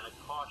more than it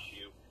costs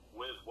you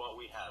with what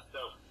we have.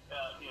 So,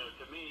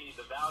 to me,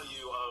 the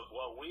value of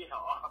what we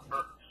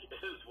offer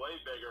is way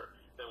bigger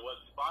than what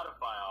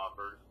Spotify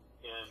offers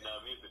in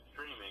music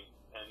streaming.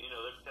 And,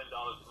 there's $10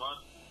 a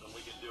month, and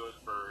we can do it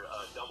for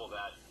double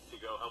that to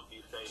go help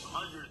you save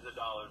hundreds of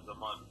dollars a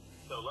month.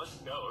 So let's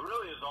go. It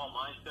really is all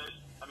mindset.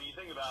 I mean, you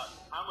think about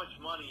how much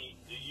money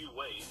do you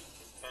waste,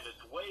 and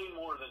it's way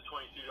more than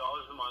 $22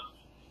 a month.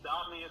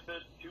 Stop me if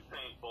it's too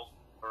painful,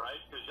 all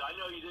right? Because I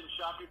know you didn't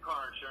shop your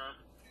car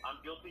insurance.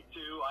 I'm guilty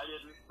too. I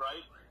didn't,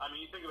 right? I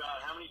mean, you think about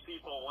how many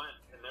people went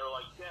and they were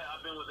like, yeah,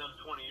 I've been with them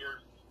 20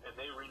 years, and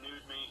they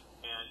renewed me,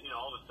 and,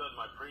 all of a sudden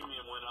my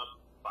premium went up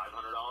 $500,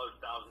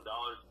 $1,000.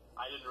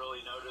 I didn't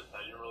really notice.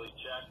 I didn't really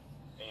check,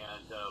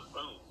 and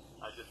boom,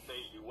 I just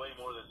saved you way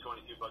more than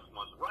 $22 a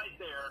month right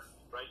there.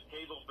 Right,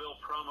 cable bill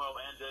promo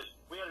ended.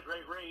 We had a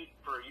great rate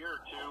for a year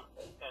or two,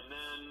 and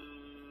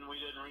then we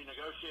didn't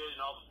renegotiate,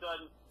 and all of a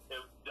sudden it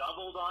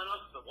doubled on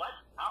us. What?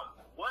 How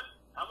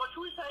much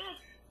are we paying?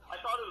 I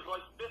thought it was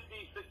like $50,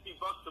 $60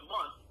 a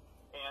month,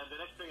 and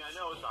the next thing I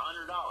know, it's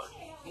 $100.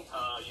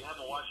 You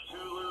haven't watched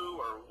Hulu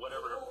or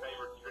whatever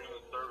favorite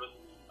streaming service.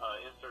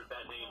 Insert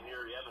that name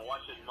here. You haven't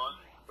watched it in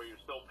months, but you're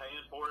still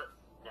paying for it.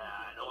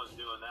 Nah, no one's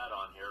doing that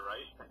on here,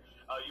 right?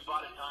 You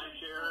bought a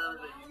timeshare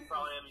that you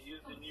probably haven't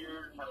used in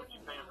years. How much you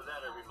paying for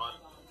that every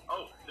month?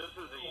 Oh, this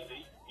is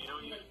easy. You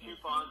don't use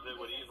coupons that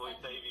would easily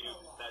save you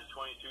that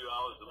 $22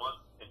 a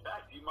month. In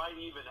fact, you might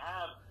even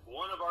have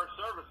one of our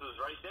services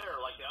right there,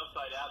 like the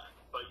Outside app,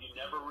 but you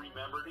never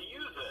remember to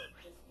use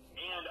it.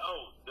 And,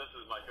 this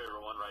is my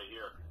favorite one right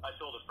here. I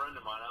told a friend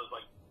of mine, I was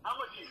like, how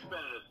much you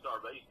spending at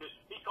Starbucks?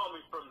 He called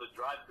me from the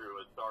drive-thru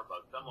at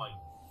Starbucks. I'm like,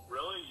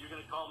 really? You're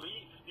going to call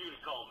me? You're going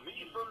to call me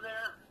from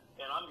there?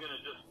 And I'm going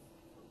to just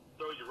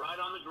throw you right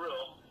on the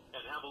grill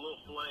and have a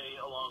little filet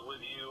along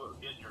with you, or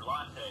get your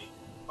latte.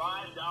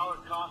 $5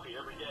 coffee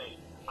every day.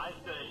 I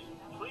say,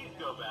 please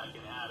go back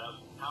and add up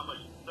how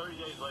much.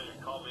 30 days later,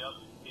 called me up.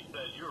 He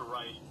said, you're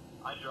right.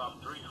 I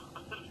dropped $300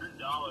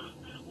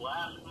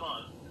 last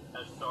month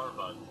at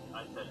Starbucks.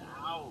 I said,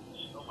 ouch.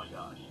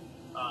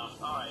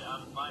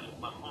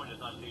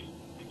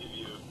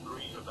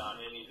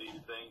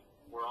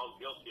 We're all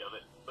guilty of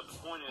it. But the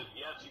point is,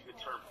 yes, you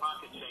could turn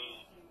pocket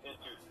change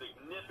into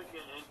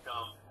significant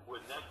income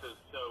with Nexus.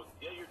 So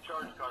get your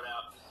charge card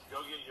out,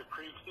 go get your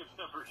premium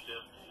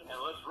membership, and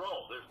let's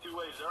roll. There's two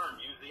ways to earn.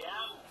 Use the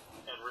app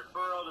and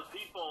refer other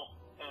people,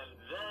 and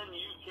then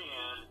you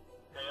can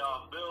pay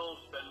off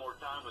bills, spend more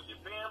time with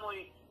your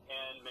family,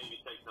 and maybe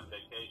take some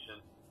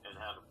vacation and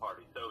have a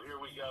party. So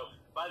here we go.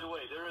 By the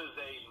way, there is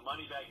a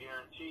money-back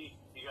guarantee.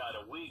 You got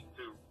a week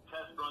to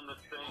test run this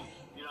thing.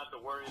 You don't have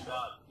to worry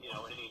about,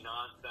 any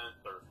nonsense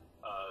or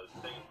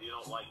things you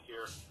don't like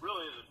here.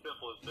 Really is the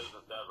simplest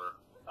business ever.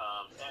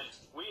 And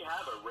we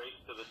have a race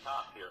to the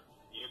top here.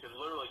 You can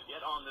literally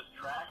get on this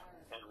track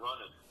and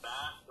run as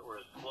fast or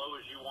as slow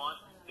as you want.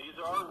 These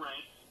are our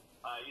ranks.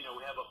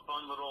 We have a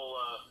fun little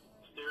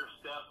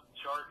stair-step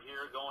chart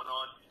here going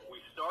on.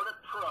 We start at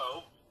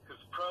Pro,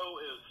 because Pro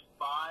is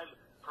 5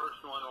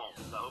 personal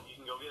enrollments. I hope you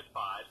can go get 5.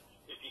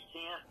 If you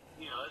can't,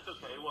 that's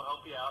okay. We'll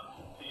help you out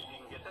so you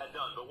can get that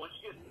done. But once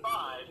you get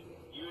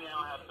 5, you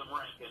now have some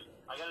rank. And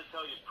I got to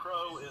tell you,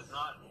 Pro is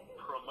not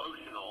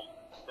promotional.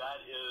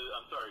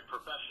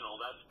 Professional.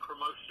 That's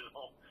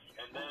promotional.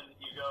 And then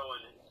you go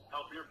and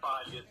help your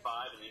 5 get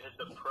 5, and you hit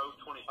the Pro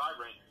 25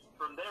 rank.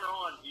 From there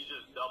on, you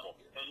just double.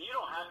 And you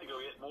don't have to go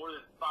get more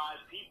than 5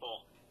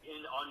 people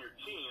on your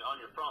team, on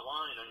your front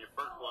line, on your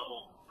first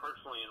level,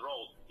 personally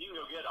enrolled. You can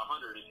go get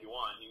 100 if you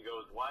want. You can go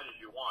as wide as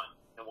you want,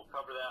 and we'll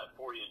cover that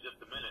for you in just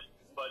a minute.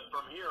 But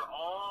from here,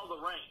 all the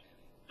ranks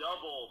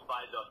double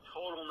by the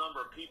total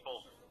number of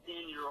people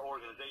in your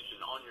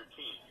organization, on your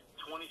team.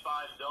 25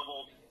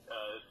 doubled,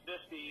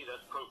 50,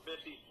 that's Pro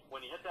 50.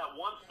 When you hit that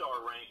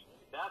 1-star rank,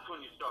 that's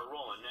when you start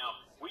rolling. Now,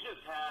 we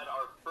just had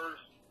our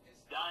first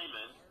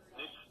diamond,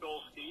 Nick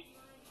Skolsky.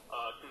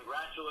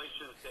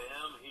 Congratulations to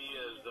him. He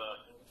is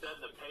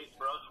setting the pace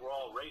for us. We're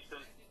all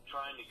racing,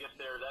 trying to get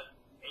there. That's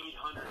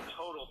 800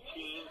 total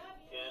team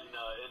in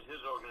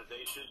his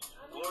organization.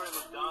 Gloria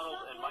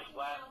McDonald and Mike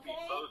Lasky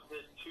both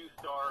hit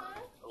 2-star,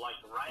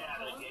 like right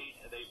out of the gate.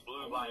 They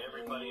blew by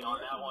everybody on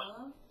that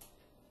one.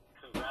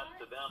 Congrats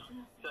to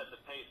them, set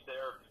the pace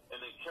there. And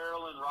then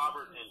Carolyn,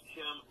 Robert, and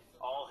Kim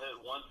all hit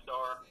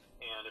 1-star.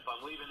 And if I'm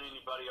leaving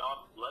anybody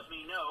off, let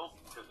me know,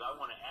 because I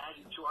want to add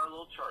you to our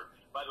little chart.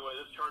 By the way,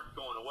 this chart's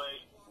going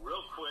away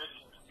real quick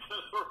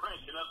because we're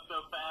ranking up so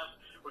fast.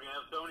 We're going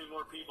to have so many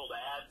more people to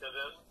add to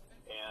this,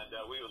 and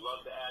we would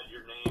love to add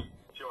your name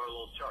to our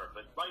little chart.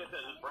 But like I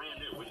said, it's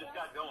brand new. We just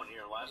got going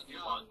here in the last few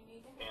months,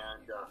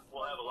 and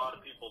we'll have a lot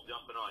of people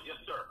jumping on.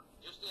 Yes, sir.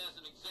 Just as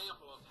an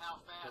example of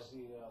how fast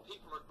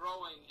people are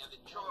growing, and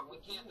the chart, we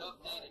can't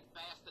update it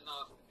fast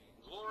enough.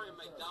 Gloria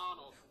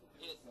McDonald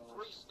hit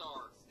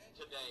 3-star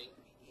today,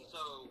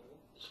 so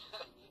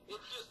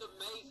it's just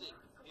amazing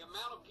the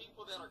amount of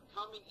people that are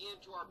coming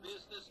into our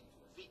business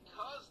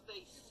because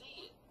they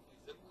see it.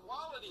 The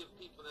quality of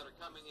people that are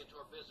coming into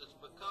our business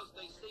because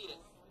they see it.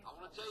 I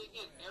want to tell you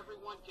again,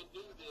 everyone can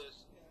do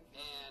this,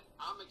 and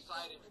I'm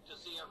excited to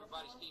see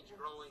everybody's teams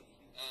growing,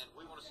 and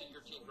we want to see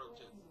your team grow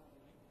too.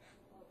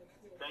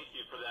 Thank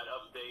you for that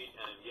update,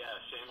 and yeah,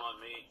 shame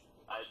on me.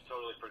 I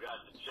totally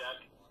forgot to check,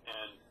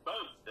 and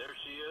boom, there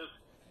she is.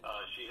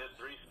 She hit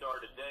 3-star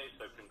today,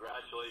 so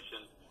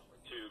congratulations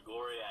to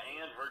Gloria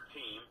and her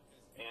team,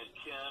 and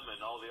Kim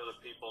and all the other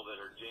people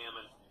that are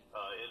jamming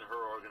in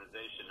her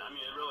organization. I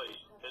mean,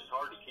 it's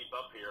hard to keep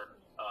up here.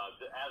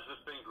 As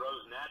this thing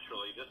grows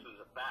naturally, this is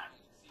a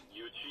fact.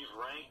 You achieve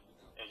rank,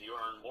 and you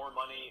earn more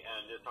money,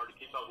 and it's hard to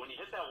keep up. When you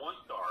hit that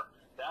 1-star,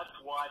 that's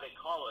why they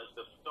call it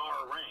the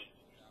star rank,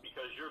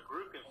 because your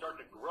group can start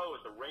to grow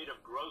at the rate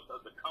of growth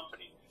of the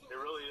company. It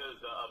really is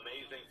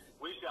amazing.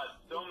 We've got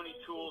so many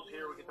tools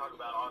here. We can talk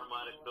about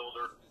Automatic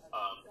Builder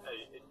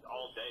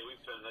all day. We've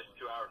spent the next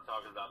 2 hours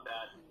talking about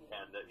that,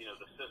 and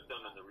the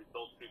system and the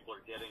results people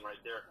are getting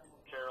right there.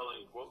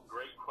 Carolyn,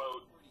 great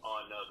quote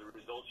on the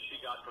results she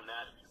got from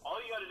that.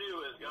 All you got to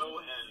do is go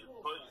and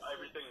put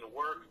everything to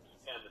work,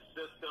 and the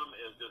system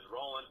is just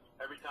rolling.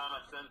 Every time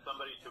I send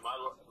somebody to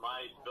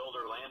my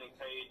builder landing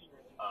page,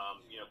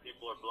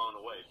 people are blown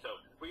away.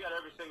 So we got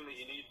everything that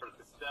you need for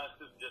success.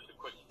 This is just a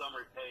quick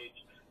summary page.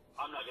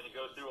 I'm not going to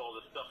go through all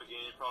this stuff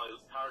again. You're probably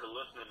tired of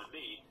listening to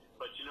me.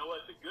 But you know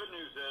what? The good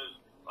news is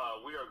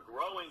we are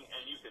growing,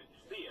 and you can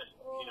see it.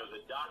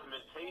 The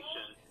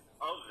documentation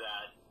of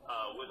that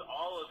with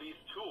all of these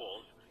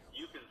tools,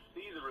 you can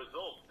see the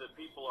results that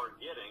people are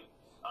getting.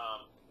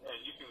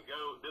 And you can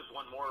go, there's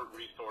one more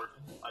resource.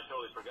 I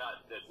totally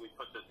forgot that we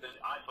put this in.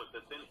 I put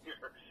this in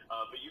here.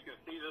 But you can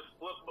see this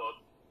flip book.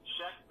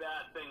 Check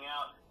that thing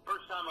out.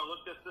 First time I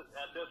looked at this,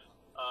 as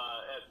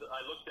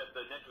I looked at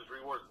the Nexus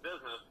Rewards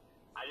business,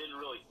 I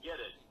didn't really get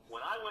it.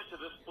 When I went to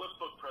this flip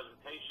book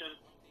presentation,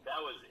 that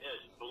was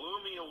it. Blew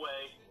me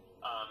away.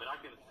 And I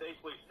can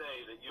safely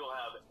say that you'll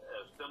have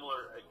a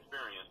similar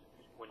experience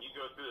when you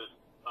go through this.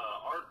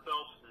 Art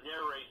Phelps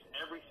narrates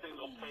every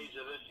single page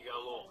of this. You got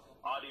a little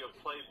audio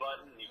play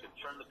button. You can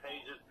turn the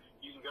pages.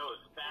 You can go as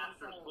fast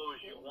or slow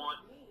as you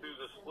want through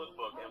this flip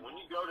book. And when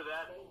you go to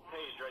that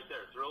page right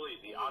there, it's real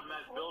easy.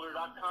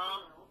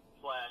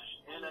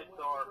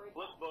 automaticbuilder.com/NXR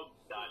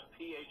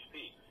flipbook.php.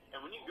 And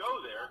when you go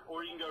there,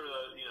 or you can go to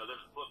the,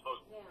 there's a flip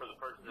book for the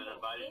person that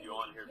invited you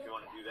on here if you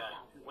want to do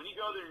that. When you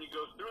go there and you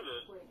go through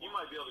this, you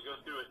might be able to go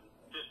through it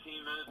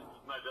 15 minutes,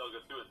 you might be able to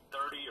go through it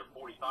 30 or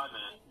 45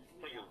 minutes,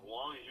 take as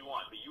long as you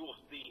want, but you will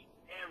see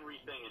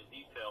everything in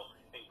detail,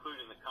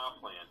 including the comp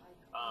plan.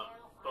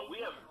 But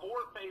we have 4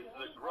 phases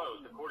of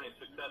growth, according to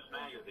Success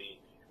Magazine,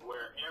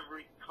 where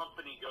every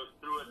company goes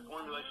through it: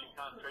 formulation,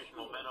 concentration,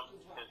 momentum,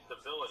 and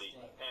stability.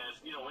 And,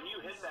 when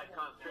you hit that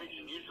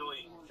concentration,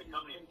 usually the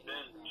company's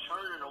been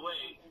churning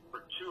away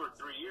for 2 or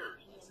 3 years.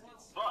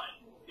 But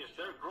if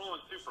they're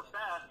growing super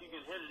fast, you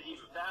can hit it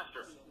even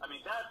faster. I mean,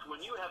 that's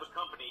when you have a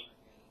company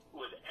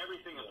with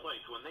everything in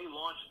place. When they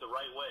launch the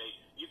right way,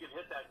 you can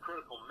hit that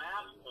critical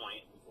mass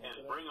point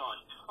and bring on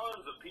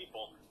tons of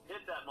people,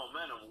 hit that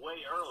momentum way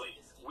early.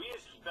 We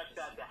expect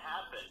that to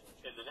happen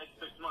in the next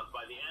 6 months,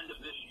 by the end of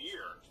this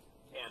year.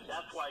 And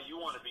that's why you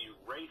want to be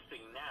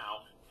racing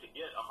now to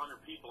get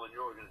 100 people in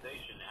your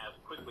organization as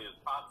quickly as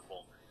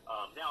possible.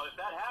 Now, if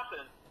that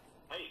happens,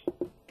 hey,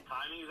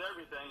 timing is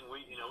everything.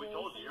 We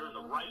told you you're in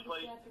the right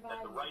place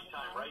at the right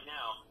time right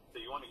now.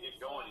 So you want to get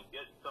going and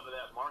get some of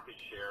that market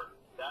share.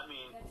 That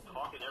means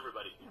talking to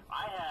everybody.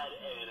 I had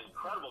an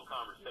incredible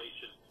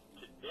conversation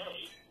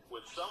today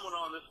with someone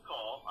on this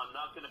call. I'm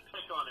not going to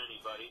pick on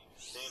anybody,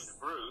 named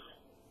Bruce.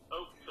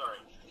 Oh, sorry.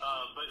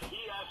 But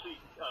he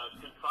actually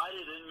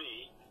confided in me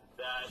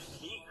that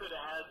he could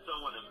have had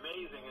someone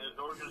amazing in his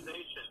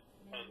organization,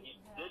 and he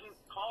didn't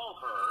call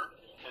her,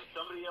 and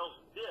somebody else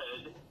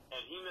did,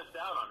 and he missed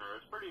out on her.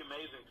 It's a pretty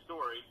amazing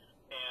story,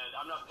 and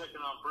I'm not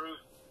picking on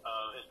Bruce.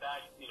 In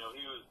fact, he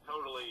was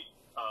totally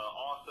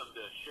awesome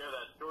to share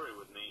that story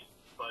with me.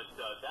 But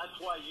that's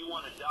why you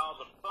want to dial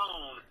the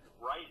phone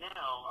right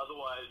now,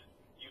 otherwise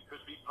you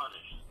could be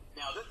punished.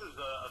 Now, this is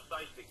a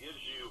site that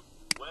gives you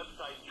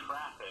website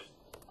traffic,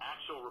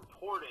 actual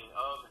reporting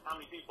of how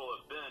many people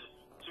have been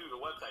to the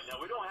website.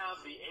 Now, we don't have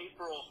the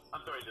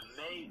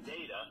May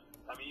data.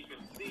 I mean, you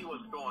can see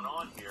what's going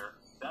on here.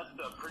 That's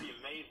a pretty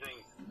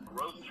amazing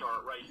growth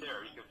chart right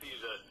there. You can see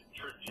the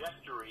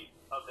trajectory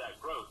of that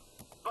growth.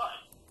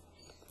 But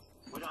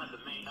we don't have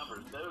the May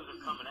numbers. Those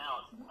are coming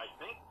out, I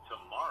think,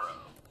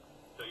 tomorrow.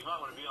 So you might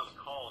want to be on the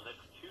call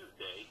next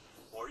Tuesday,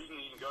 or you can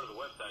even go to the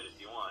website if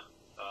you want.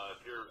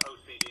 If you're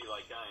OCD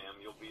like I am,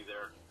 you'll be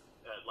there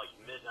at like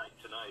midnight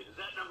tonight. Is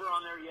that number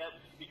on there yet?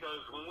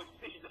 Because when we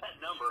see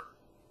that number,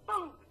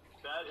 boom,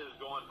 that is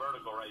going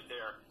vertical right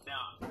there.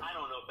 Now, I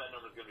don't know if that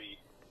number is going to be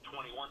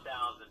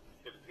 21,000,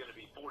 if it's going to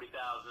be 40,000,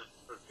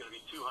 or if it's going to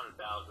be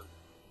 200,000.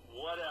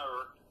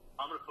 Whatever,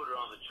 I'm going to put it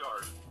on the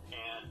chart,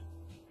 and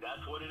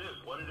that's what it is.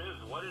 What it is,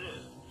 what it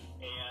is.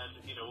 And,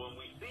 when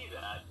we see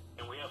that,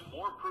 and we have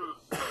more proof,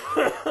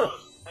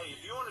 hey, if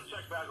you want to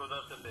check back with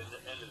us at the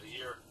end of the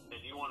year, and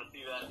you want to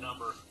see that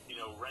number,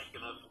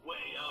 ranking us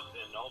way up,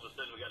 and all of a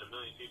sudden we got 1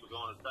 million people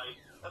going to the site,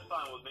 that's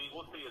fine with me.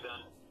 We'll see you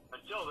then.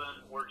 Until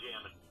then, we're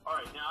jamming. All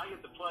right, now I get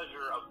the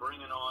pleasure of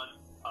bringing on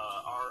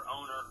our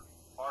owner,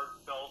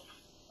 Art Phelps,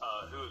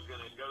 who is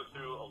going to go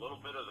through a little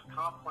bit of the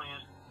comp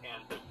plan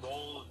and the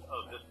goals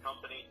of this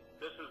company.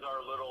 This is our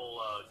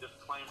little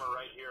disclaimer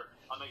right here.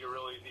 I'll make it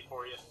real easy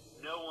for you.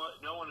 No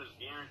one is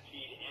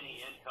guaranteed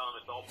any income.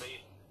 It's all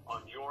based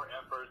on your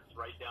efforts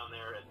right down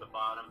there at the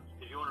bottom.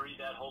 If you want to read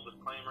that whole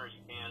disclaimer,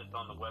 you can. It's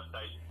on the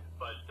website.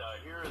 But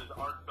here is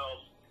Art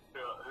Phelps,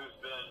 who's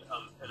been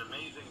an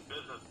amazing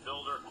business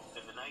builder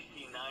in the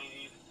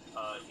 1990s.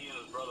 He and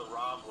his brother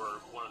Rob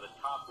were one of the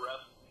top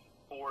reps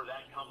for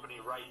that company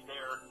right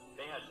there.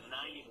 They had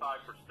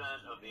 95%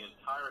 of the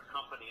entire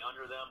company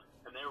under them,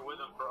 and they were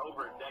with them for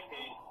over a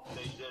decade.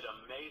 They did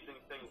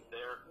amazing things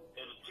there.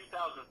 In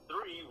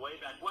 2003, way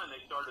back when,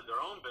 they started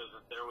their own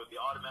business there with the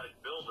Automatic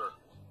Builder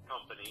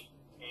company.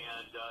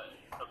 And,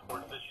 of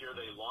course, this year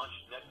they launched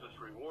Nexus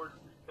Rewards.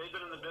 They've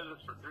been in the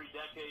business for 3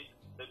 decades.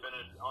 They've been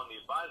on the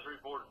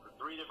advisory board for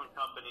 3 different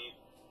companies,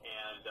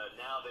 and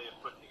now they have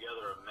put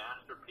together a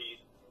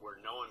masterpiece where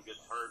no one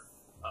gets hurt.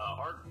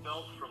 Art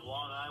Phelps from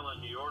Long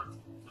Island, New York,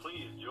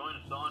 please join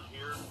us on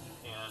here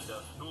and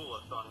school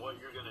us on what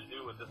you're going to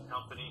do with this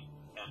company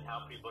and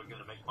how people are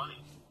going to make money.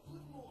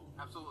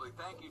 Absolutely.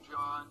 Thank you,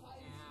 John.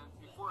 And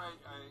before I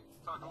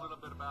talk a little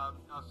bit about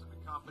us and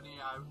the company,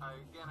 I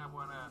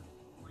want to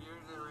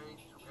reiterate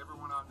to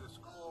everyone on this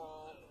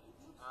call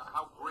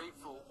how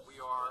grateful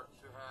we are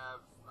to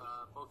have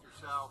both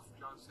yourself,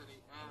 John City,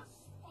 and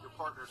your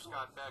partner,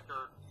 Scott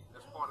Becker,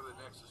 as part of the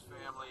Nexus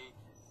family.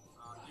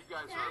 You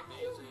guys are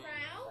amazing.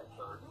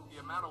 The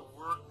amount of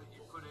work that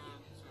you put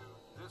into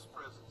this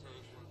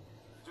presentation,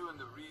 doing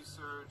the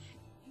research,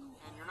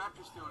 and you're not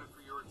just doing it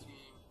for your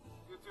team,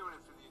 you're doing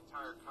it for the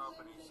entire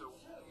company. So,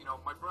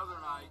 my brother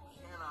and I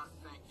cannot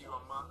thank you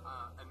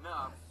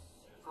enough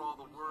for all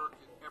the work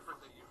and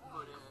effort that you've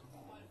put in.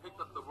 Picked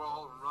up the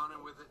ball and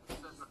running with it and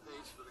setting the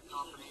pace for the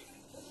company.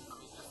 I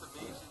mean, just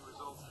amazing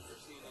results that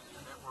you're seeing in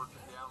your network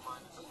and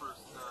downline in the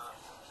first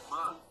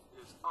month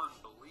is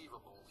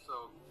unbelievable.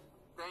 So,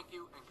 thank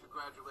you and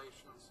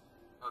congratulations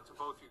to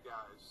both you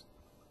guys.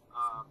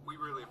 We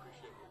really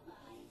appreciate it.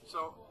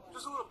 So,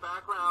 just a little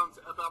background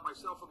about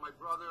myself and my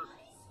brother.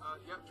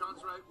 Yeah,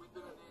 John's right. We've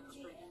been in the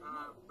industry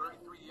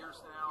 33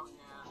 years now,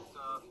 and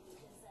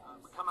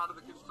we come out of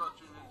the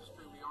construction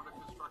industry. We own a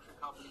construction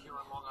company here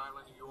on Long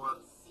Island, New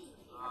York.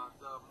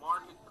 The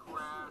market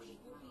crashed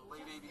in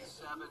late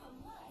 '87,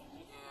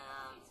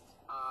 and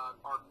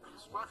our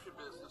construction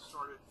business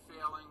started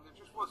failing. There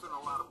just wasn't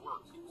a lot of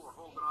work. People were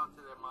holding on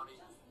to their money.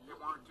 They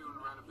weren't doing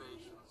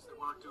renovations. They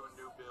weren't doing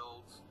new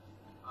builds.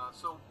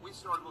 So we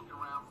started looking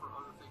around for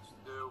other things to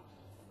do.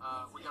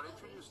 We got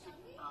introduced to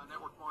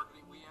network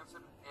marketing. We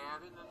answered an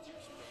ad in the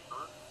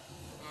newspaper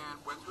and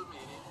went to a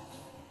meeting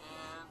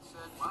and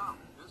said, wow,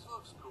 this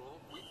looks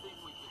cool. We think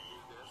we can do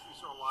this. We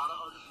saw a lot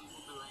of other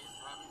people doing it,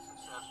 having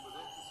success with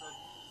it. We said,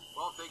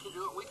 well, if they can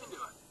do it, we can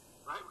do it,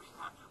 right?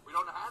 We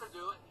don't know how to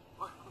do it,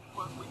 but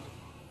we can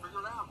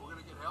figure it out. We're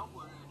going to get help.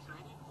 We're going to get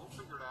training. We'll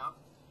figure it out.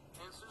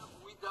 And so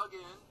we dug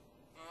in,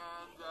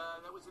 and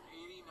that was in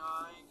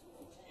 '89.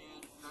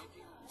 In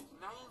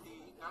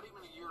 1990, not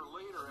even a year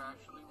later,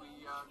 actually,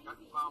 we got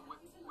involved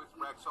with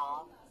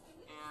Rexall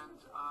and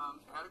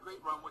had a great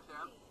run with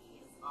them.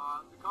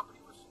 The company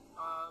was,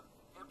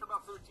 after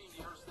about 13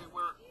 years,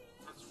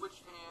 had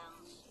switched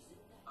hands,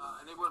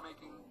 and they were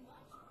making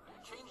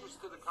changes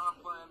to the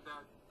comp plan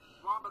that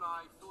Rob and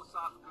I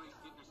philosophically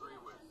didn't agree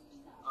with.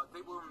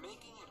 They were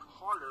making it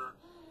harder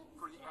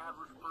for the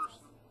average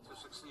person to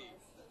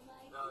succeed.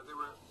 They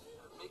were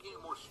making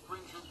it more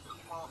stringent in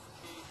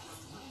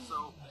qualifications, and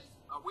so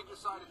we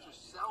decided to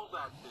sell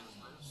that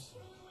business,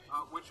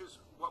 which is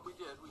what we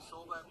did. We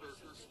sold that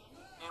business,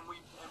 and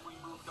we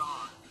moved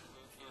on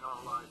in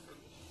our life.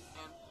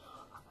 And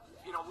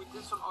you know, we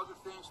did some other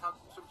things, had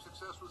some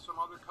success with some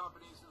other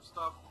companies and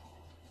stuff.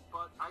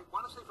 But I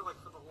want to say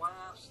for the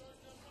last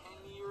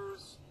 10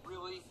 years,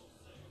 really,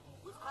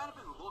 we've kind of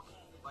been looking,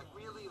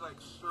 really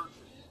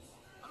searching.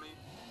 I mean,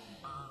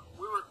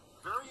 we were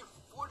very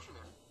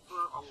fortunate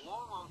for a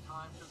long, long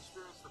time to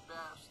experience the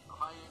best, the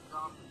high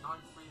income, the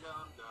time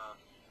freedom,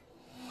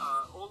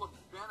 all the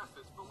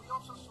benefits. But we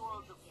also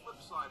saw the flip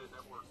side of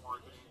network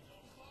marketing.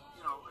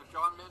 You know, and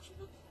John mentioned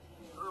it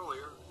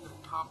earlier, the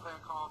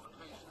compound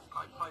qualifications,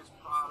 high-priced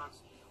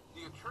products,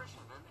 the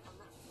attrition. And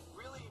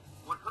really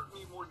what hurt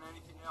me more than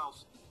anything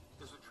else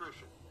is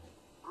attrition.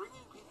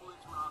 Bringing people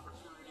into an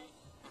opportunity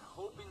and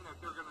hoping that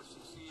they're going to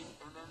succeed,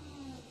 and then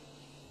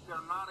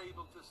they're not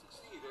able to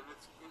succeed. And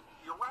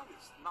you're right,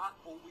 it's not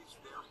always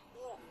their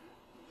fault,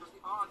 because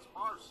the odds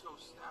are so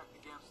stacked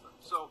against them.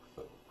 So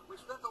we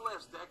spent the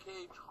last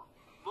decade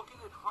looking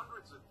at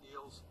hundreds of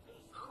deals,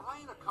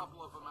 trying a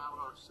couple of them out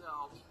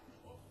ourselves,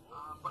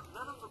 but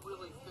none of them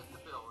really fit the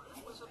bill. And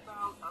it was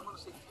about, I want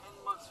to say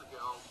 10 months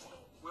ago,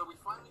 where we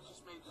finally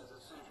just made the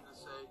decision to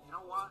say, you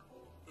know what,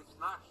 it's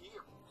not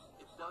here.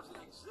 It doesn't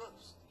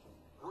exist.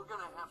 We're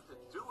going to have to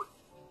do it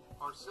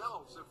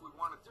ourselves if we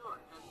want to do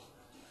it. And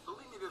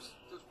believe me, there's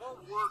more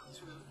work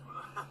to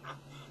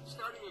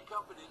starting a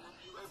company than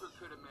you ever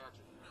could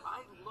imagine.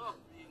 I love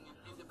being an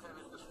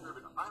independent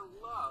distributor. I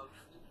love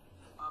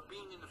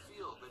being in the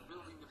field and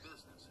building the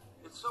business.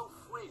 It's so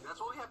free.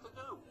 That's all you have to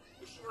do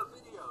is share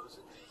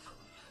videos and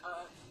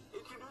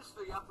introduce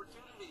the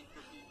opportunity to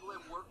people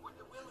and work with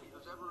the Willie.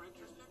 Who's ever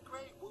interested,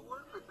 great, we'll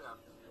work with them.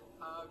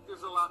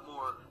 There's a lot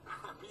more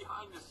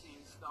behind the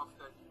scenes stuff,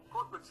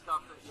 corporate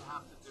stuff that you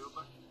have to do,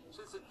 but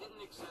since it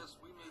didn't exist,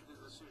 we made the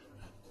decision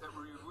that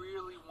we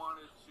really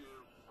wanted to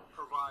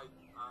provide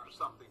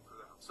something for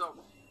them. So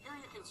here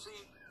you can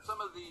see some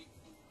of the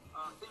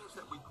things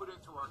that we put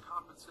into our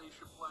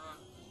compensation plan,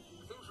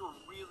 things we're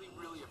really,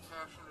 really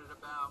passionate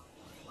about.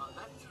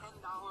 That $10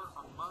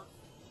 a month,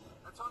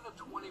 that's on the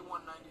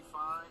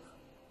 $21.95.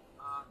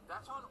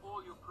 That's on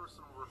all your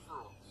personal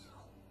referrals.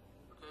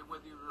 Okay,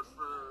 whether you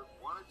refer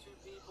 1 or 2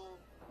 people,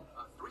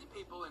 3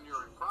 people, and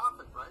you're in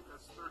profit, right?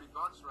 That's $30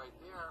 right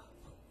there.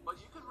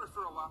 But you can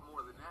refer a lot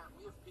more than that.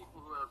 We have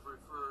people who have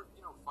referred,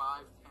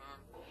 5,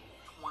 10,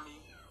 20,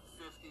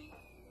 50,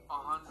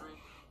 100,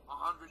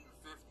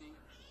 150.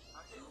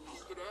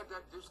 You could add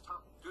that this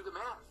time, do the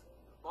math,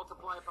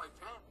 multiply it by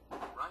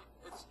 10, right?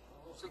 It's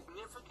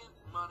significant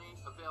money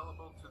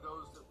available to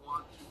those that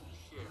want to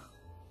share.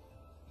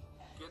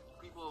 Get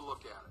people to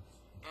look at it.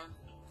 And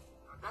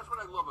that's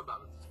what I love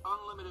about it. It's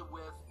unlimited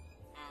width,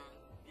 and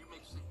you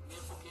make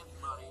significant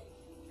money.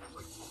 It's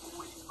like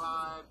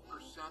 45%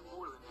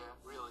 more than that,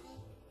 really,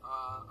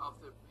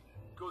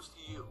 goes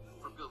to you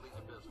for building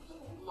the business.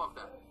 Love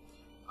that.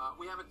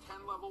 We have a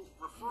 10-level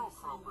referral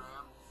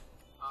program,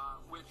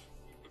 which,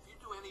 if you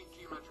do any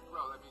geometric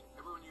growth, I mean,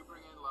 everyone you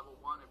bring in level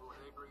 1, everyone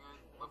they bring in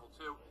level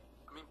 2,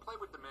 I mean, play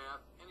with the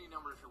math, any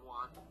numbers you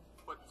want,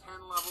 but 10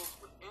 levels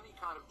with any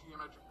kind of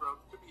geometric growth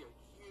could be a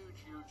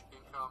huge, huge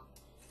income.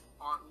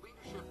 Our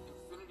leadership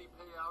infinity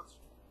payouts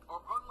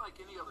are unlike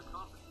any other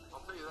company.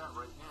 I'll tell you that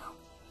right now.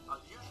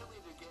 Usually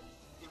they get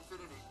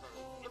infinity pay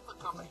if the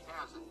company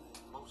has it,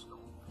 most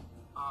don't.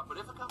 But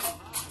if a company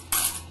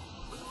has it,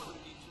 literally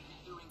needs to be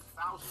doing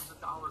thousands of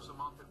dollars a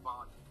month in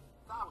volume.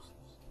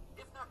 Thousands,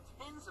 if not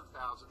tens of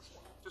thousands,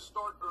 to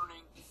start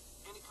earning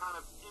any kind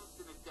of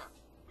infinite depth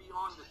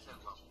beyond the 10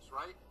 levels,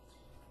 right?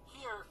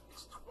 Here,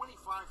 it's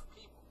 25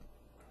 people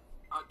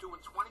doing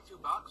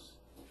 $22,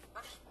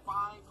 That's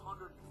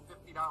 $550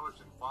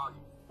 in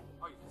volume.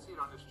 Oh, you can see it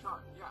on this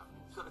chart. Yeah.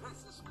 So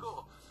this is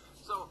cool.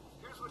 So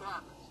here's what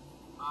happens.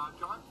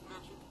 John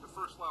mentioned the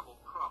first level,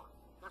 Pro.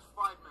 That's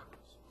 5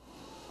 members.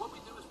 What we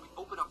do is we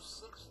open up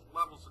 6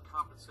 levels of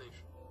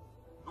compensation.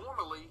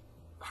 Normally,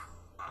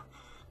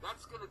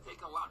 that's going to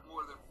take a lot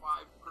more than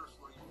 5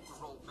 personally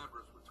enrolled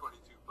members with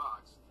 $22.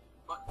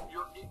 But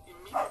you're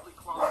immediately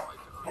qualified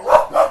to earn.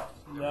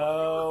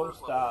 No,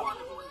 stop.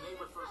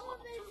 Neighbor first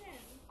level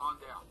 2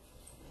 on down.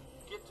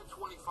 Get to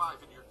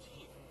 25 in your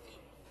team.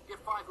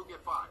 Get 5 who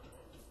get 5.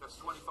 That's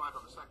 25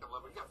 on the second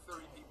level. You got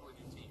 30 people in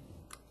your team.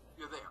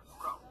 You're there,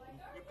 Pro.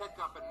 You pick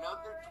up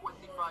another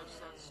 25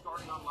 cents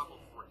starting on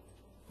level 3.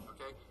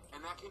 Okay?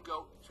 And that can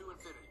go to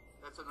infinity.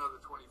 That's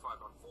another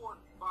 25 on 4,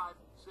 5,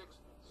 6,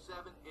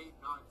 7, 8,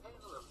 9, 10,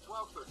 11,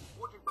 12, 13,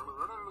 14, blah, blah,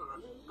 blah, blah,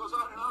 blah. Goes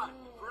on and on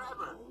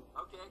forever.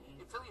 Okay?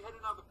 Until you hit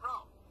another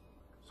Pro.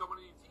 Someone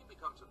in your team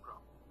becomes a Pro.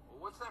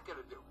 Well, what's that going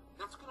to do?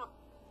 That's going to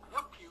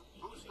help you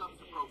boost up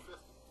to Pro 50,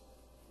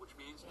 which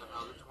means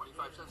another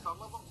 25 cents on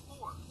level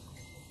 4,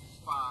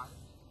 5,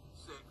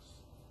 6,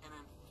 and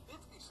then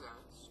 50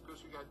 cents,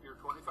 because you got your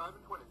 25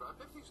 and 25,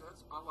 50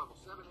 cents on level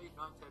 7, 8,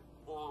 9, 10,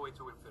 all the way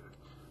to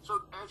infinity.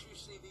 So as you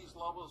see, these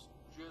levels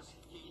just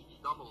keep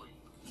doubling,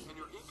 and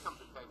your income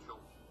potential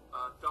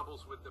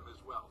doubles with them as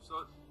well.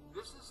 So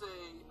this is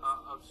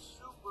a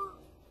super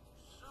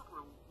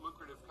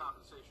lucrative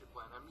compensation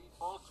plan. I mean,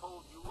 all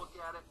told, you look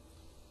at it,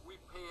 we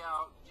pay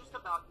out just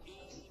about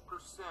 80%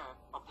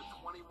 of the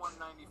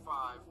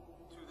 $21.95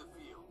 to the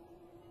field.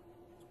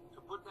 To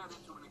put that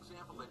into an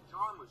example that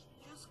John was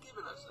just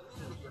giving us a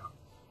minute ago,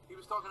 he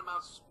was talking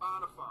about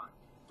Spotify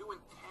doing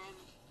 $10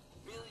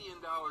 billion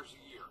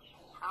a year.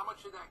 How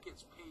much of that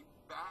gets paid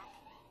back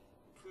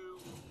to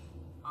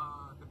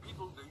the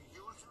people, the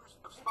users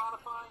of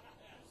Spotify?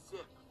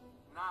 Zip.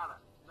 Nada.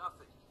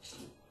 Nothing.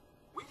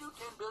 We do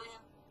 $10 billion.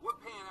 We're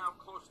paying out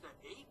close to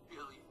 $8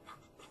 billion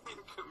in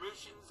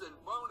commissions and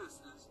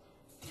bonuses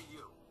to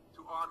you,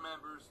 to our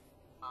members,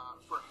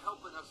 for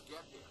helping us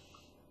get there,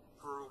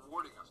 for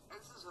rewarding us. And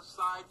this is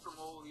aside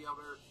from all the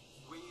other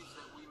ways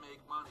that we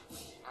make money,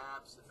 the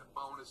apps and the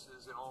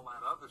bonuses and all that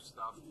other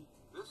stuff.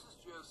 This is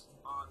just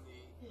on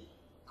the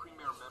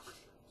Premier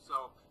membership.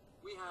 So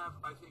we have,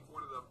 I think,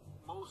 one of the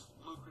most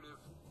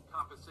lucrative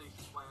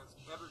compensation plans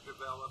ever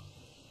developed.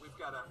 We've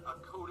got a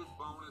coded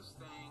bonus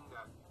thing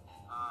that,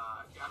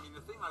 I mean,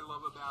 the thing I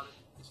love about it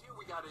is here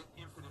we got an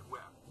infinite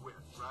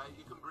width, right?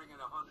 You can bring in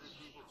 100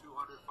 people,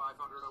 200,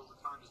 500 over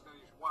time, as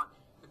many as you want.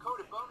 The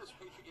coded bonus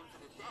pays you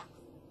infinite depth.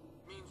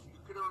 Means you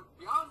could earn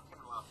beyond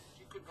 10 levels.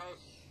 You could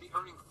be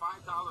earning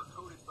 $5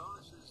 coded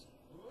bonuses,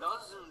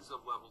 dozens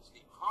of levels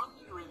deep,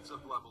 hundreds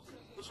of levels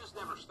deep. It just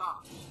never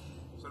stops.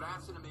 So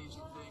that's an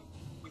amazing thing.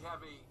 We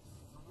have a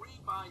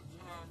 3x10,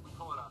 we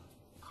call it a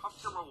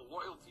customer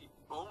loyalty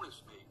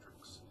bonus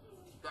matrix.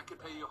 That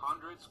could pay you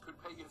hundreds, could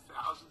pay you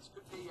thousands,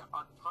 could pay you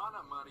a ton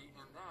of money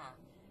in that.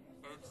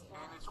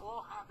 And it's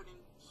all happening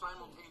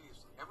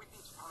simultaneously.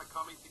 Everything's kind of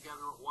coming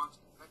together at once.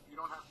 You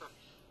don't have to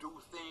do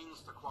things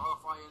to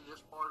qualify in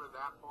this part or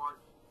that part.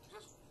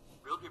 Just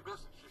build your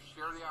business. Just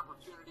share the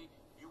opportunity.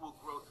 You will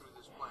grow through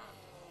this plan.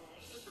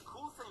 The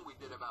cool thing we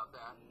did about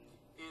that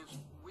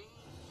is we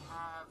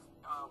have,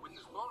 with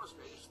this bonus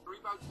page,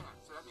 3x10.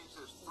 So that means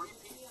there's 3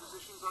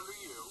 positions under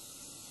you,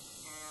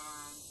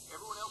 and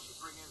everyone else you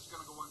bring in is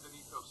going to go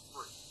underneath those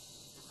 3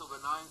 until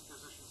the 9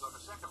 positions on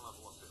the second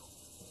level are filled.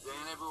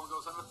 Then everyone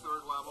goes on the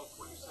third level,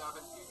 27,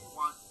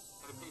 81,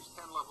 and it pays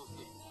 10 levels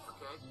deep,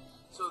 okay?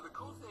 So the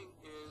cool thing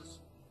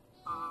is,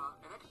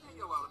 and that can pay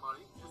you a lot of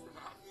money, just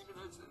even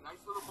it's a nice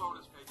little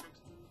bonus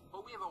matrix,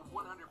 but we have a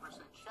 100%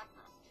 check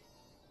match,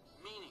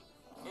 meaning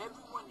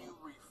everyone you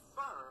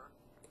refer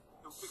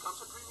who becomes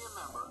a premium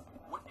member,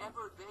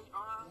 whatever they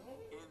earn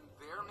in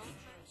their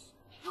matrix,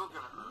 you're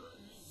going to earn.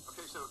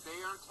 Okay, so if they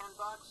earn $10,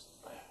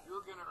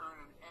 you're going to earn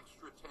an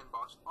extra $10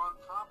 on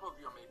top of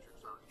your matrix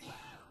earnings.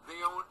 They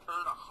earn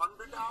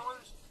 $100,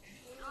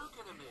 you're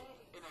going to make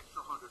an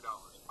extra $100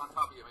 on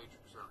top of your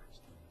matrix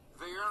earnings.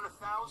 They earn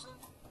 $1,000,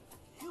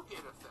 you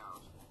get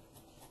 $1,000.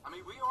 I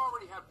mean, we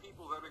already have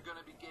people that are going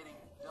to be getting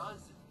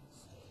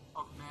dozens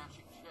of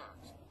matching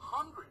checks.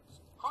 Hundreds.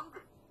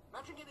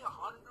 Imagine getting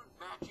 100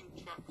 matching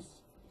checks.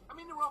 I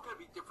mean, they're all going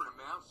to be different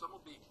amounts. Some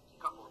will be a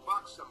couple of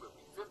bucks, some will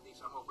be 50,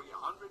 some will be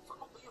 100, some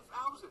will be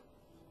 1,000.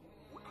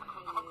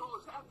 How cool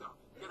is that, though?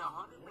 Get a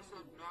 100%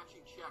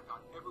 matching check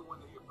on everyone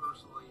that you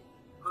personally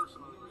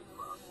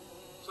refer.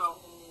 So,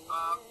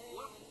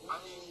 look, I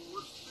mean,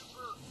 we're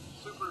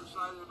super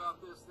excited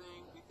about this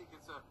thing. We think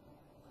it's a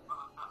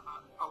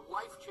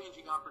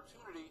life-changing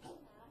opportunity,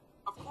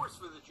 of course,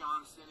 for the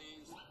John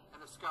Sinneys and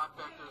the Scott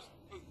Beckers.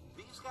 Hey,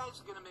 these guys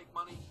are going to make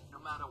money no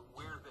matter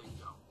where they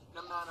go,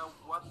 no matter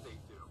what they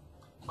do.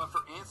 But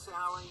for Aunt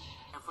Sally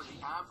and for the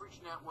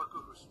average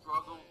networker who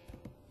struggled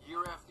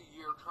year after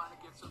year trying to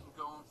get something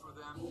going for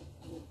them,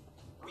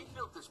 we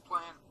built this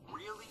plan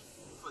really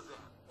for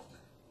them.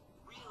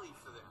 Really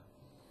for them.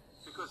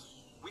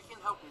 Because we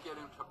can help them get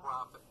into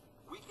profit.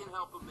 We can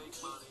help them make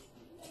money.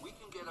 we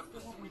can get up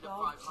to $300 to $500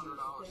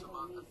 a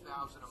month, $1,000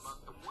 a month.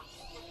 And once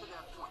you get to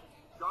that point,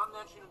 John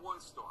mentioned 1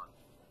 star.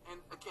 And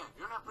again,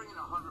 you're not bringing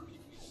 100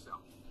 people to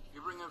sell. You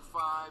bring in 5,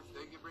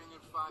 they can bring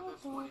in 5,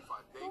 that's 25.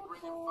 They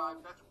bring in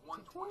 5, that's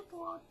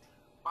 125.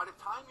 By the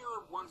time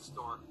you're at 1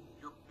 star,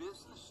 your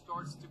business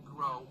starts to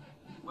grow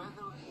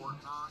whether or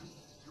not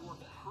you're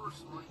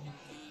personally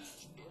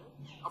engaged in it.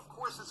 Of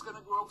course, it's going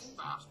to grow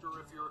faster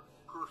if you're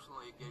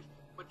personally engaged.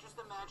 But just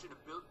imagine a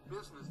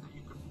business that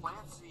you can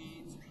plant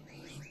seeds,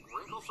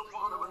 sprinkle some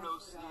water on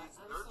those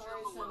seeds, nurture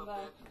them a little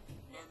bit,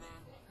 and then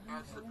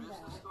as the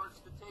business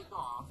starts to take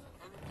off,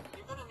 and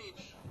you're going to need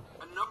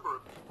a number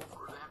of people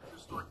for that to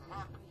start to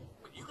happen.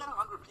 But you got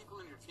 100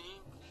 people in your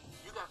team,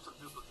 you got some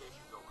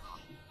duplication going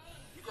on.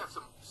 You got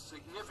some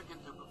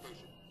significant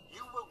duplication.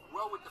 You will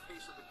grow at the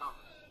pace of the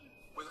company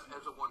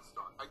as a 1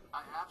 star.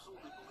 I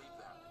absolutely believe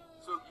that.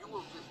 So you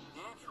will just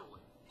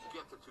naturally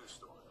get to 2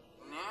 star,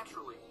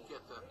 naturally get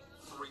to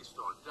 3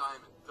 star,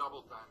 diamond,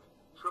 double diamond,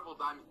 triple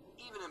diamond,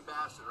 even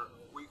ambassador,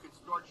 where you can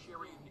start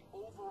sharing the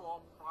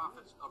overall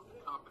profits of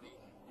the company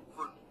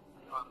for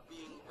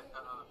being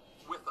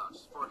with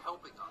us, for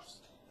helping us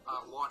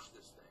launch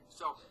this thing.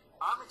 So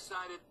I'm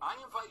excited. I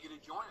invite you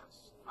to join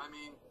us. I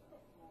mean,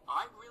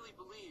 I really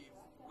believe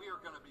we are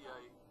going to be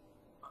a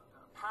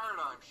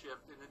paradigm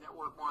shift in the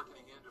network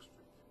marketing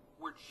industry.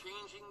 We're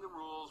changing the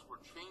rules.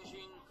 We're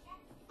changing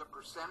the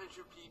percentage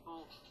of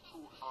people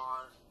who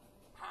are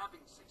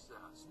having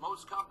success.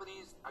 Most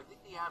companies, I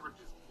think the average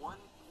is 1.7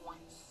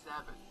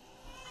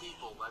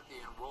 people that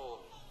they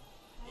enroll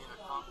in a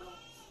company.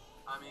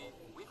 I mean,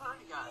 we've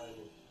already got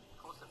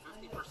close to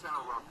 50%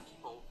 of our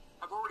people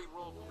have already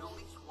enrolled at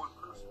least 1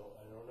 person.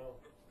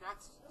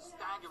 That's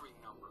staggering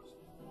numbers.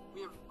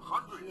 We have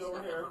hundreds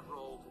that have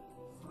enrolled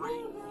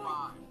 3,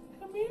 5,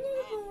 10, 20.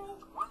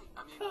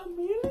 I mean,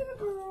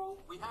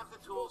 we have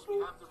the tools, we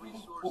have the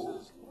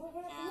resources,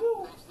 and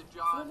thanks to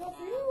John and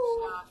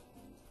Scott,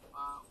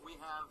 we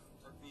have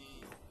the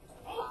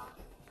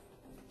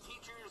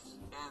teachers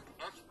and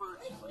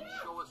experts who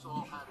show us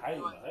all how to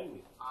do it.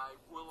 I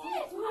will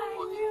also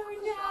plug in for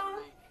the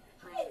Saturday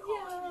training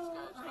course these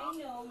guys have.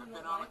 I've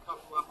been on a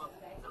couple of them.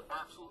 They're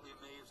absolutely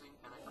amazing,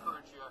 and I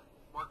encourage you,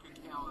 mark your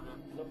calendar,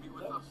 be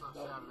with us on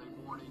Saturday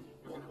morning.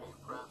 You're going to be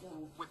impressed.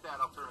 With that,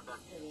 I'll turn it back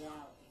to you.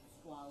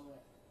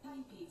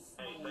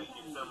 Hey, thank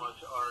you so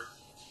much, Art.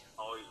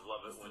 Always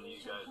love it when you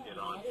guys get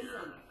on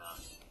here and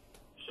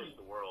shake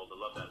the world. I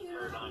love that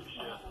paradigm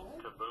shift.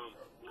 Kaboom.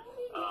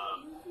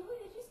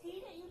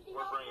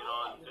 We're bringing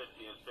on 50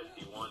 and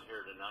 51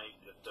 here tonight,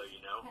 just so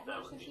you know.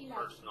 That would be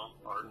personal,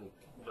 Art.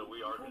 So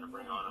we are going to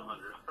bring on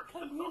 100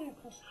 ourselves.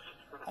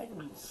 I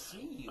didn't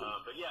see you.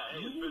 But yeah,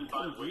 hey, it's been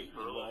 5 weeks.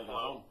 We're a little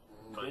slow,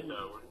 but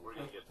we're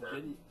going to get there.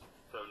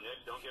 So,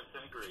 Nick, don't give us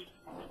any grief.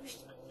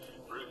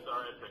 Bruce,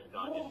 sorry I picked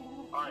on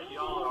you. All right,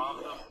 y'all are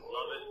awesome.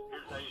 Love it.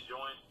 Here's how you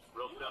join.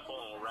 Real simple,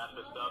 and we'll wrap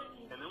this up.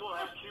 And then we'll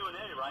have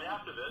Q&A right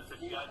after this.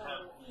 If you guys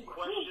have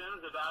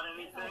questions about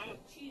anything,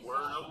 we're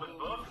an open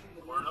book.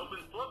 We're an open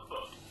flip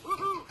book.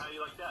 Woohoo! How do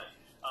you like that?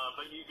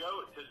 But you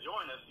go to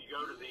join us, you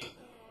go to the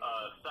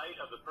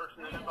site of the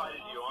person that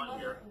invited you on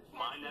here,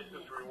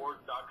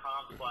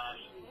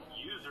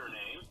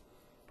 mynexusrewards.com/username,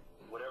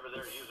 whatever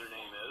their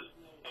username is,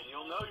 and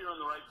you'll know you're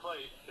in the right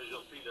place because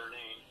you'll see their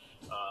name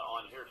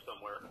on here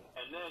somewhere.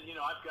 And then, you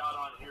know, I've got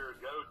on here,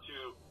 go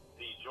to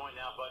the Join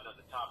Now button at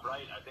the top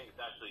right. I think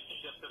it's actually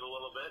shifted a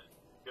little bit.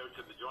 Go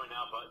to the Join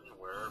Now button,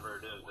 wherever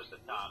it is at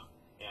the top,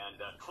 and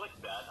click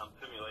that. I'm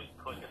simulating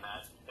clicking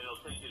that, and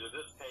it'll take you to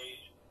this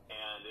page,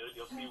 and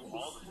you'll see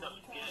all the stuff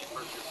you get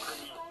for your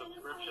premium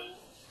subscription.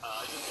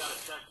 I just got a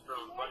text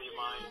from a buddy of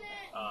mine.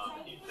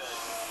 He said,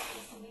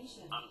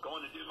 I'm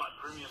going to do my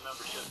premium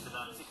membership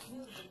tonight,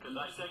 because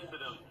I texted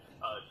him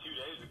 2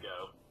 days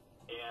ago,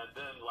 and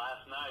then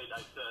last night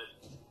I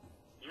said,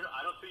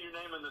 I don't see your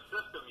name in the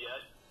system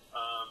yet.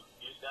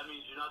 That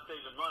means you're not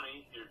saving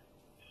money. You're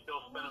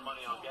still spending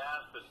money on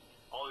gas and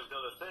all these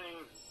other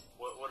things.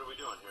 What are we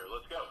doing here?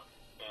 Let's go.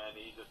 And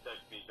he just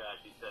texted me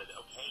back. He said,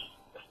 okay,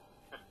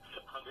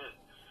 I'm in.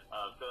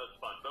 So that's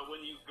fun. But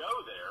when you go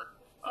there,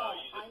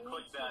 you just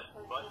click that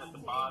button at the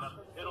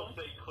bottom. It'll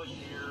say click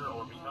here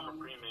or become a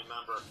premium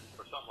member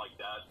or something like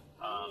that.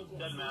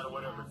 Doesn't matter,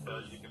 whatever it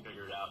does, you can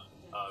figure it out.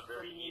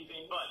 Very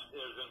easy. But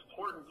there's an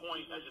important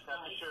point I just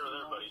have to share with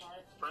everybody.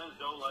 Friends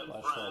don't let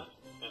friends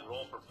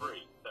enroll for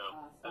free. So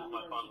that's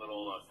my fun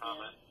little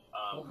comment.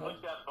 Click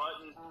that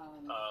button,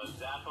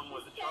 zap them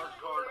with a charge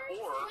card,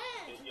 or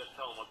you can just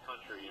tell them what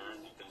country you're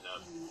in. You can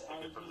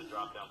pick it from the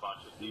drop-down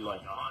box. You'll see like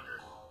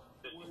 150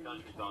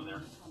 countries on there.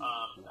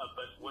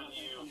 But when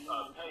you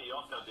pay, you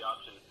also have the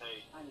option to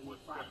pay with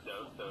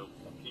crypto, so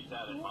keep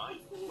that in mind.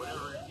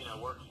 Whatever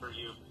works for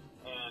you.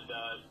 And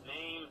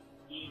name,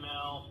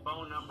 email,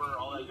 phone number,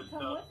 all that good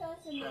stuff.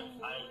 Check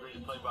I agree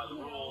to play by the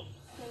rules,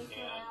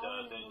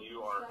 and then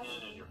you are in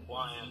and you're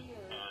flying,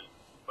 and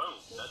boom,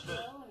 that's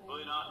it.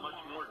 Really not much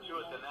more to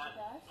it than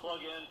that. Plug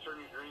in, turn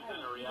your dreams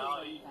into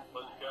reality.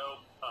 Let's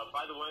go.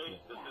 By the way,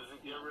 this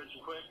isn't get rich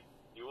quick.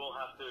 You will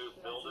have to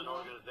build an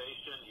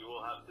organization. You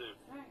will have to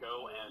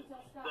go and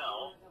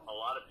sell a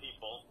lot of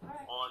people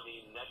on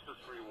the Nexus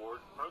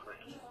Rewards program.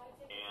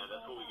 And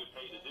that's what we get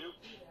paid to do.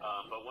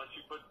 But once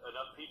you put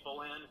enough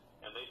people in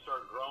and they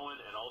start growing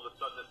and all of a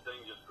sudden this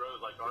thing just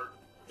grows like Art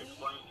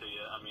explained to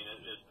you, I mean,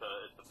 it's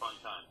a fun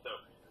time.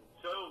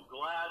 So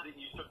glad that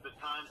you took the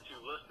time to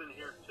listen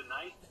here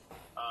tonight.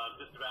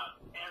 Just about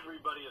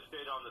everybody has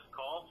stayed on this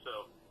call,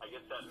 so I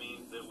guess that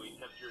means that we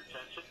kept your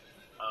attention.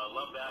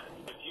 Love that.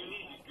 If you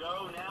need to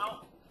go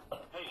now,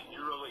 hey,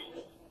 you're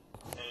released.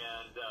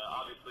 And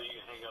obviously you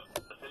can hang up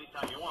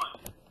anytime you want.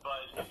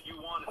 But if you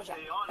want to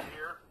stay on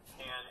here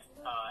and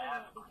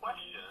ask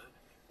questions,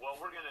 what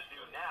we're going to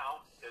do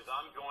now is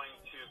I'm going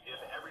to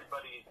give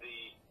everybody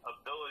the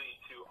ability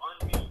to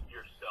unmute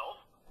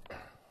yourself.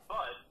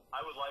 But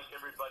I would like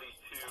everybody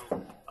to,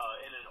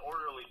 in an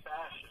orderly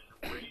fashion,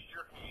 raise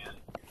your hand.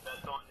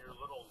 That's on your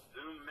little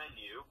Zoom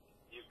menu.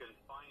 You can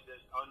find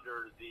it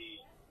under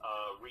the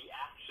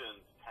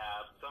reactions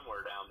tab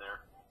somewhere down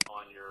there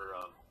on your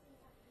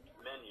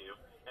menu.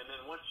 And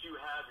then once you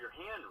have your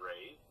hand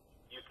raised,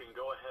 you can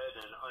go ahead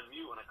and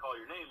unmute when I call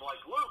your name,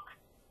 like Luke.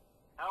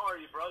 How are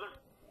you, brother?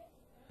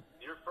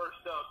 You're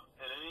first up.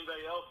 And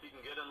anybody else, you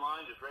can get in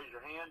line, just raise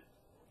your hand,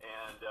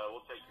 and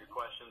we'll take your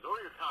questions or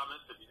your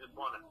comments if you just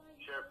want to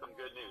share some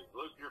good news.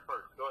 Luke, you're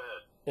first. Go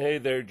ahead. Hey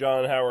there,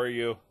 John. How are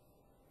you?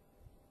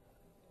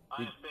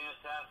 I am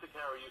fantastic.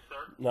 How are you,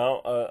 sir?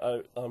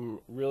 No, I'm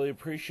really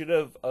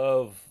appreciative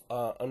of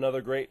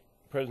another great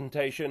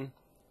presentation.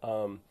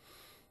 I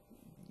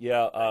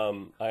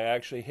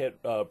actually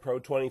hit Pro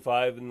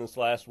 25 in this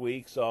last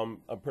week, so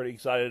I'm pretty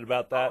excited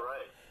about that.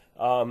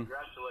 All right.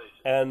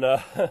 Congratulations.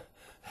 And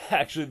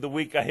actually, the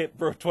week I hit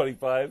Pro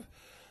 25,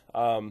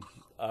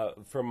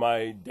 from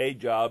my day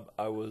job,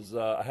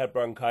 I had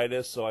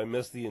bronchitis, so I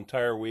missed the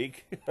entire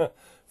week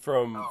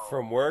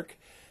from work.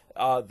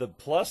 The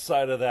plus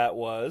side of that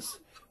was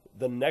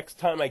the next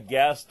time I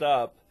gassed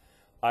up,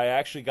 I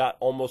actually got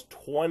almost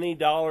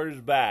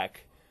 $20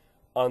 back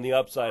on the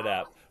Upside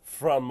app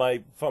from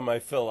my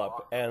fill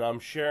up, and I'm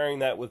sharing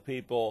that with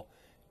people,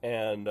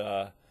 and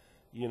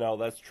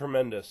that's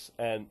tremendous.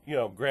 And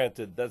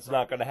granted, that's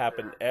not going to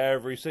happen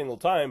every single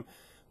time,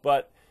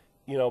 but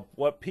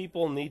what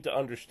people need to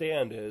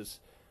understand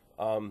is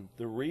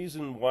the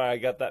reason why I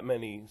got that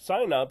many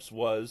signups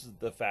was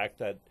the fact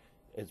that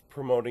it's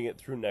promoting it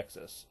through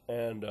Nexus,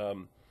 and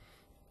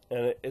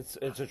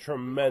it's a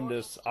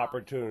tremendous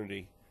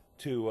opportunity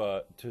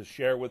to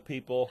share with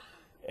people.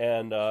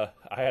 And I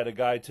had a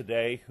guy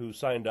today who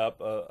signed up,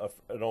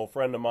 an old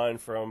friend of mine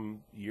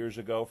from years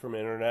ago from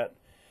internet,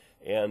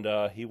 and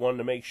he wanted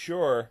to make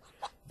sure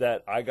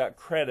that I got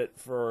credit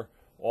for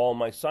all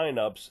my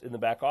signups in the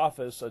back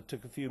office. I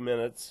took a few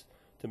minutes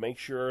to make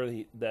sure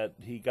that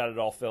he got it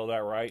all filled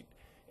out right,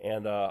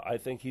 and I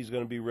think he's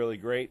going to be really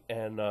great.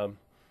 And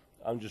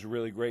I'm just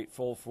really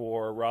grateful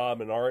for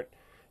Rob and Art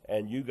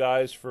and you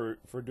guys for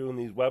doing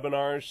these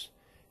webinars,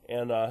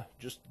 and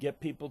just get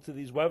people to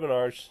these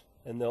webinars,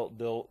 and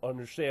they'll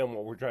understand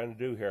what we're trying to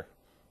do here.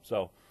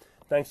 So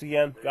thanks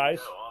again, guys.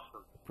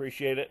 Awesome.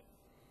 Appreciate it.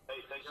 Hey,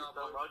 thank you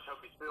so much.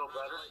 Hope you feel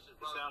better.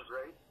 You sound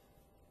great.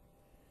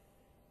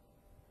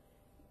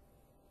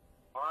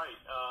 All right.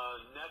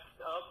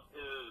 Next up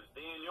is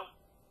Daniel.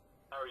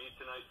 How are you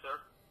tonight, sir?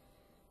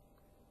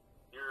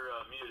 You're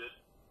muted.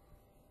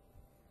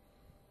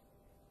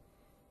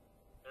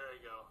 There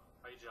you go.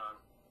 Hi,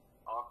 John.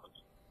 Awesome.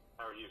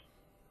 How are you?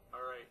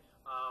 All right.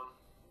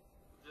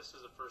 This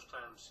is the first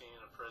time seeing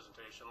a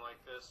presentation like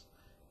this,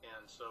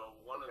 and so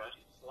one of the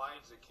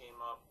slides that came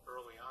up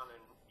early on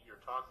in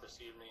your talk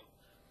this evening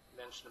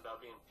mentioned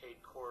about being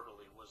paid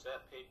quarterly. Was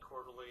that paid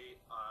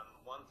quarterly on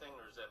one thing,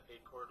 or is that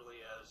paid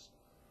quarterly as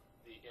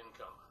the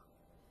income?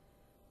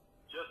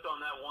 Just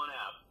on that one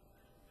app.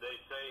 They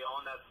say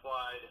on that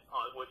slide,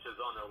 which is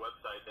on their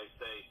website, they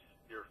say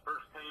your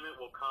first payment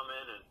will come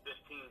in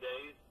 15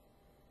 days.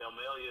 They'll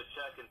mail you a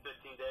check in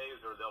 15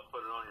 days, or they'll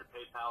put it on your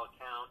PayPal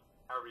account,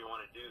 however you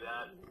want to do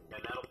that, and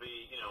that'll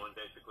be, in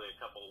basically a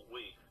couple of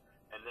weeks.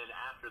 And then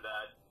after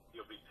that,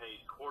 you'll be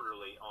paid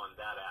quarterly on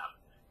that app.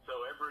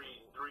 So every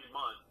 3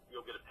 months,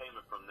 you'll get a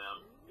payment from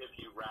them if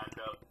you rack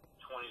up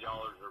 $20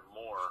 or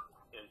more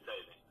in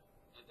savings.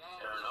 And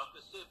that Fair is enough.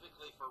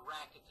 specifically for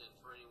Rakuten,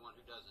 for anyone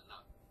who doesn't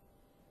know.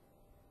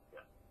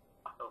 Yeah.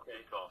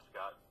 Okay, call,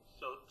 Scott.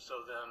 So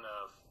then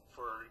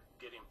for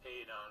getting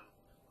paid on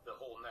the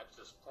whole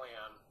Nexus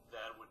plan,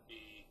 that would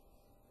be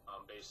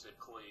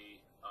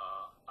basically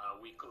on a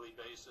weekly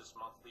basis,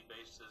 monthly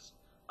basis.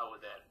 How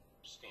would that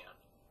stand?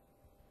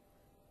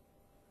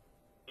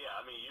 Yeah,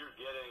 I mean, you're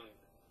getting,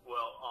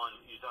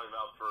 you talking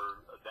about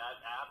for that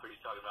app, or are you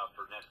talking about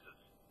for Nexus?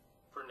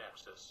 For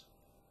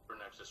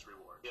Nexus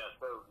Rewards. Yeah,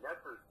 so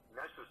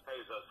Nexus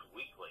pays us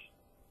weekly.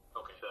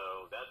 Okay.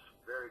 So that's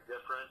very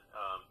different.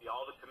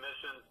 All the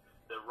commissions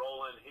that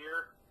roll in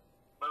here,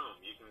 boom,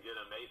 you can get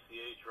them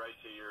ACH right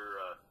to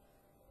your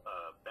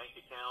bank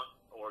account,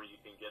 or you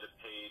can get it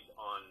paid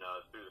on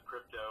through the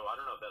crypto. I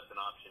don't know if that's an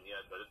option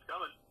yet, but it's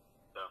coming.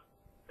 So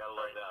gotta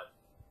love that.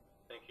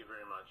 Thank you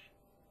very much.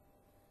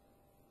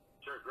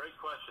 Sure. sure. Great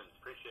questions.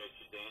 Appreciate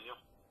you, Daniel.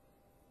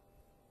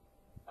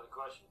 Have a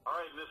question? All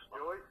right, Miss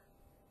Joyce.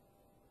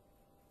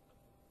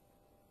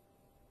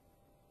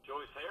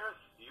 Joyce Harris,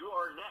 you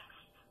are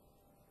next.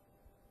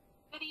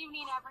 Good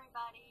evening,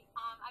 everybody.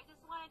 I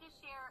just wanted to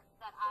share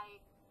that I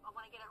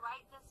want to get it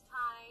right this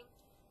time,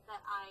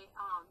 that I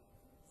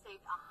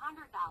saved $100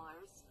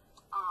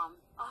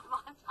 a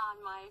month on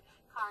my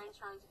car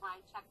insurance when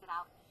I checked it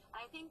out. And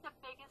I think the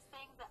biggest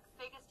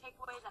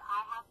takeaway that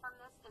I have from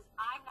this is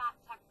I'm not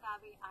tech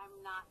savvy, I'm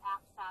not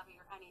app savvy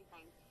or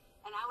anything.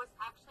 And I was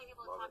actually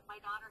able to talk to my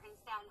daughter in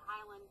Staten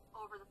Island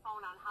over the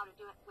phone on how to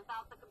do it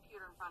without the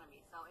computer in front of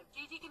me. So if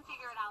Gigi can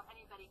figure it out,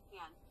 anybody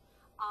can.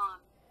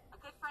 A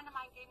good friend of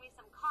mine gave me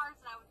some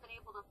cards, and I've been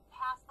able to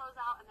pass those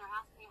out, and they're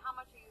asking me, how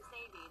much are you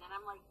saving? And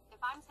I'm like,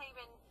 if I'm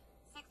saving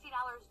 $60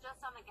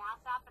 just on the gas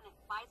app and it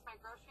buys my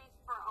groceries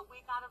for a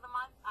week out of the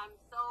month, I'm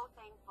so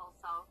thankful.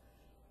 So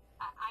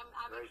I'm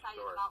excited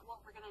about what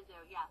we're going to do.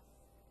 Yes.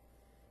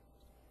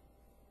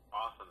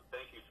 Awesome.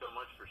 Thank you so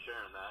much for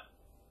sharing that.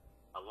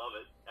 I love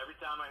it. Every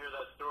time I hear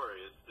that story,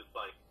 it's just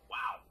like,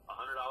 wow,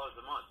 $100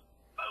 a month.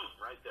 Boom,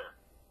 right there.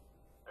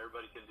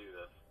 Everybody can do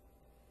this.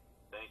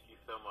 Thank you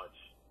so much.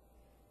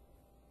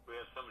 We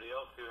have somebody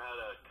else who had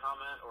a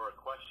comment or a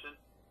question.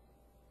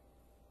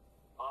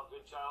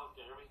 Good child,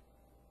 can you hear me?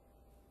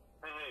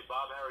 Hey,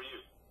 Bob, how are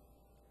you?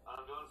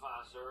 I'm doing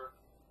fine, sir.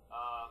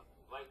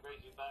 Great to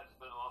be back. It's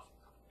been off the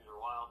computer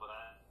a while, but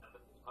I've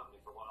been with the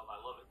company for a while, and I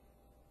love it.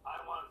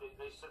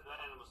 They said that,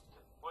 and it was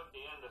at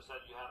the end, they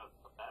said you have a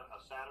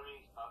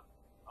Saturday, but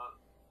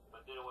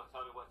they don't want to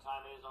tell me what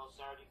time it is on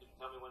Saturday. Could you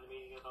tell me when the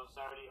meeting is on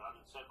Saturday? I'm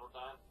in Central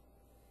Time.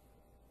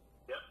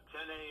 Yep,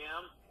 10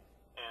 a.m.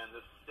 and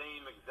the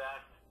same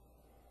exact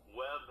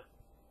web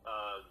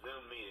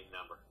Zoom meeting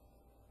number.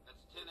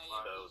 That's 10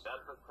 a.m. So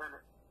that's a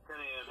 10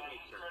 a.m.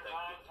 Eastern. 10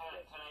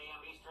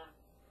 a.m. Eastern.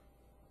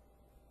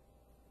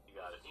 You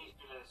got it. It's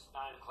Eastern, and it's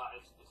 9 o'clock.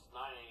 It's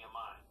 9 a.m.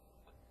 mine.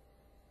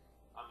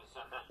 I'm in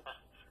Central.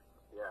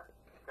 Yeah,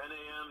 10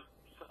 a.m.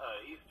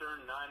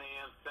 Eastern, 9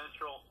 a.m.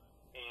 Central,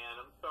 and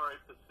I'm sorry,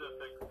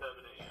 Pacific, 7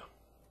 a.m.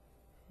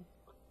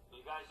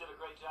 You guys did a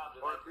great job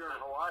today. Or if you're in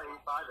Hawaii,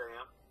 5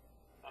 a.m.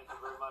 Thank you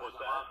very much. What's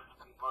that?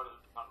 I'm part of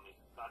the company.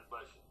 God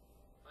bless you.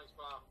 Thanks,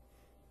 Bob.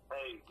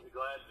 Hey,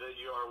 glad that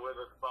you are with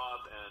us,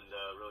 Bob, and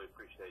really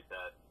appreciate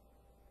that.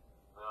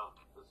 Well,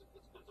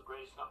 it's the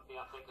greatest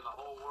company I think in the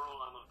whole world.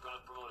 I'm going to try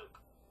to promote it.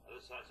 I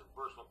just had some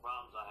personal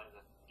problems I had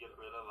to get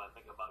rid of. I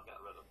think I about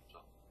got rid of them.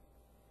 So.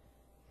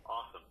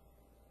 Awesome.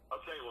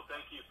 Okay, well,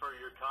 thank you for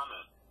your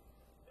comment.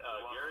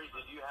 Gary,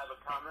 did you have a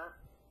comment?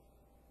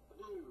 I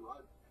do.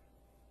 I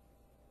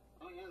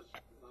asked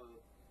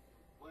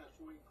last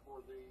week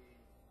for the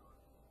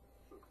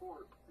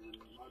support, and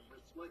my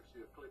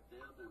dyslexia clicked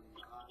in, and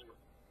I've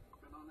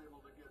been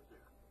unable to get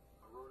there.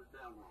 I wrote it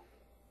down wrong.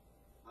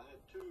 I had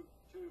two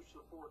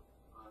support,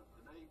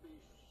 an AB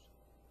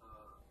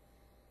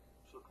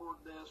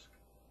support desk.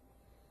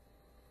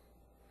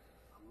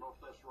 I don't know if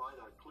that's right.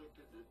 I clicked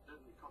it, it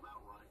didn't come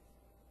out right.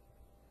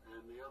 And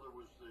the other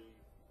was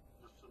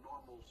just the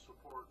normal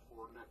support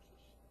for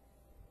Nexus.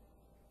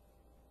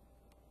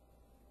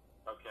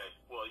 Okay,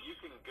 well, you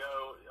can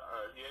go,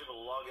 are you able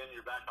to log in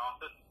your back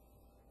office?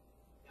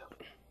 Yes.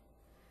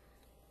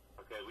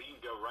 Okay, well,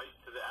 you can go right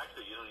to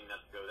actually, you don't even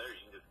have to go there.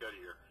 You can just go to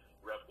your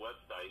rep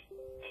website,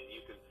 and you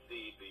can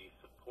see the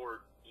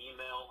support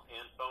email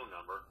and phone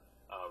number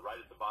right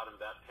at the bottom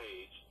of that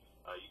page.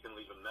 You can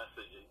leave a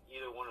message in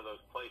either one of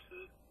those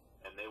places,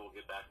 and they will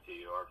get back to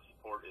you. Our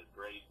support is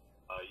great.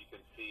 You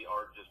can see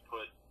Art just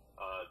put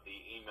the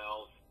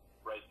emails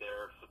right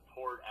there,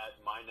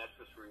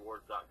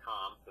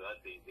 support@mynexusrewards.com, so that's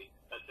easy.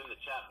 That's in the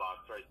chat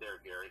box right there,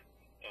 Gary.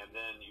 And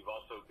then you've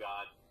also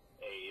got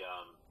a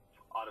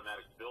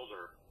automatic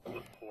builder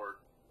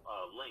support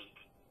link.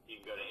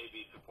 You can go to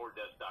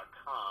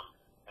absupportdesk.com,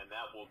 and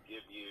that will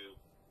give you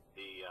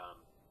the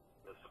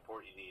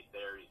support you need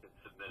there. You can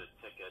submit a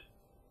ticket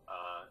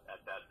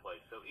at that place.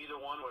 So either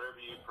one,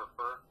 whatever you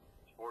prefer,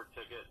 support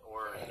ticket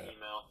or an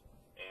email.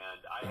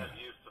 And I have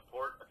used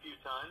support a few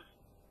times,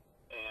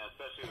 and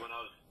especially when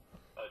I was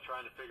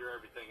trying to figure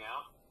everything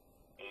out,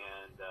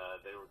 and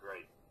they were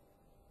great.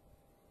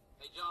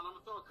 Hey, John, I'm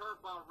going to throw a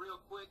curveball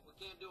real quick. We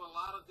can't do a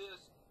lot of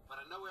this,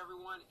 but I know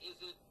everyone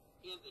isn't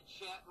in the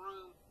chat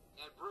room.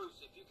 And Bruce,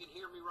 if you can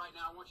hear me right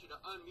now, I want you to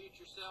unmute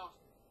yourself,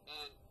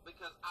 and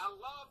because I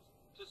love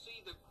to see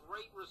the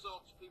great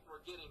results people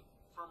are getting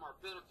from our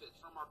benefits,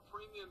 from our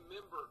premium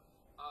member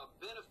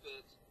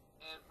benefits.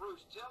 And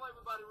Bruce, tell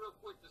everybody real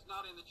quick that's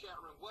not in the chat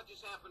room, what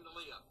just happened to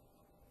Leo?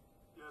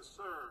 Yes,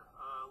 sir.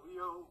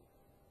 Leo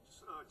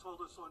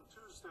told us on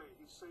Tuesday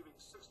he's saving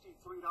 $63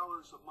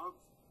 a month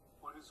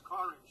on his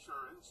car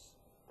insurance.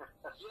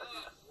 Yes.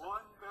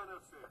 One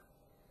benefit.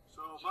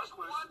 So Just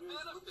my question is,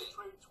 benefit. would you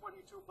trade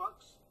 $22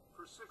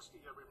 for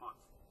 $60 every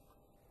month?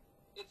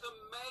 It's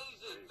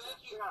amazing.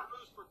 Thank you, Yeah.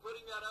 Bruce, for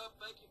putting that up.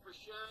 Thank you for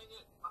sharing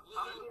it. I'm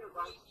Leo, here,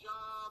 great guys.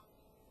 job.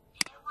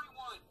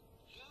 Everyone,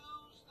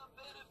 use the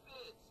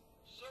benefits.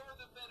 Share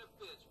the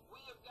benefits. We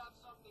have got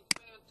something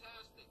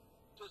fantastic.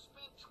 To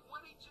spend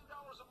 $22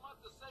 a month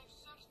to save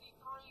 $63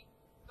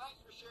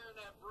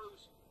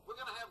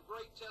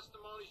 great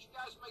testimonies. You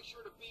guys make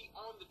sure to be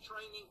on the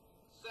training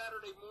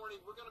Saturday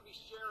morning. We're going to be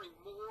sharing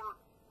more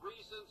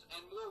reasons and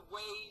more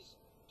ways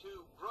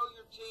to grow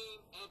your team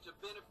and to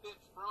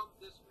benefit from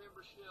this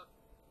membership.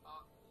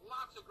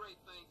 Lots of great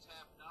things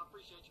happening. I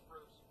appreciate you,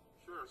 Bruce.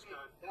 Sure,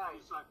 Scott.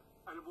 Guys.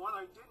 And one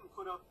I didn't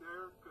put up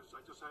there, because I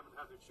just haven't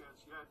had the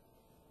chance yet,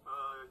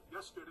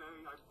 yesterday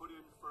I put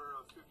in for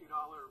a $50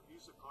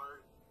 Visa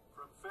card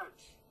from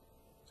Fetch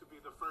to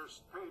be the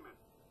first payment.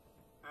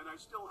 And I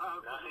still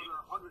have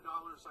another $100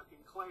 I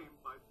can claim,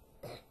 but,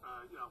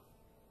 I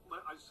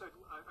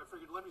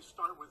figured let me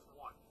start with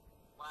one.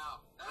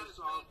 Wow, that is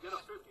So I'll get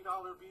a fantastic.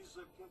 $50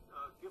 Visa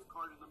gift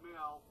card in the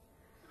mail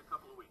in a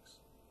couple of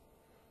weeks.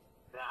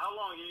 Now, how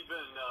long have you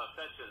been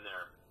fetching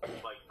there?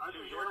 Like I've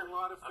 2 been years? doing a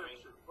lot of I mean,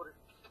 fetching.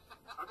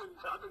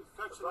 I've been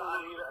fetching well,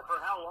 I mean,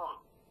 for how long?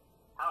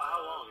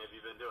 How long have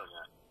you been doing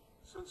that?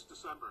 since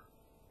December.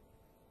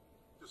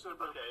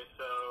 Okay,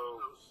 so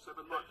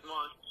 7 6 months.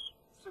 months.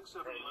 6,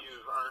 7 And months.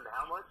 you've earned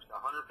how much?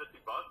 $150?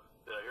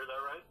 Did I hear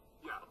that right?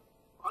 Yeah,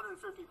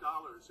 $150.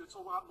 It's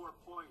a lot more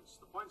points.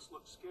 The points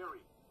look scary,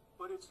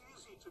 but it's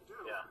easy to do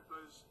Yeah.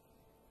 because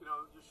you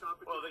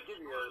shop at. Well, they give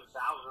you stores.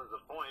 thousands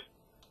of points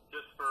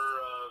just for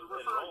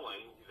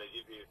enrolling. They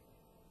give you,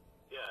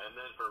 and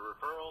then for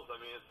referrals, I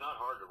mean, it's not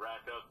hard to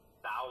rack up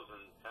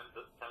thousands, tens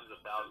of thousands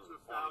Tens of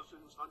of points.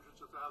 thousands,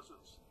 hundreds of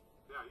thousands.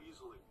 Yeah,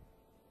 easily.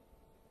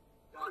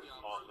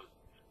 Awesome.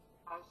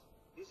 Guys,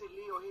 this is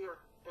Leo here.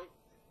 Hey,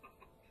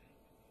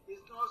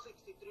 it's not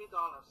 $63,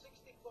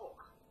 $64.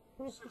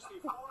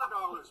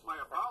 $64. My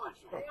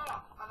apology.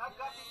 Yeah, and I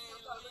got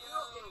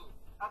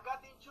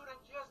the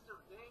insurance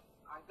yesterday.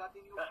 I got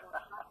the new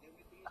contract.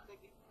 Everything is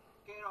taken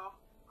care of.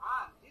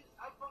 And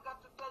I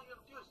forgot to tell you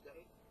on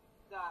Tuesday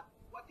that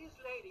what this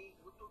lady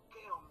who took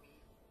care of me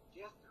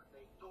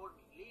yesterday told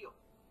me, Leo,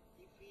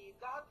 if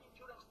that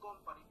insurance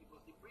company, because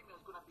the premium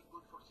is gonna be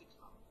good for 6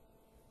 months,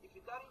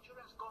 if that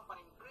insurance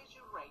company increase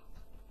your rate,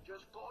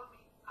 just call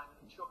me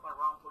and shop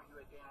around for you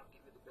again. I'll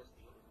give you the best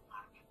deal in the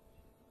market.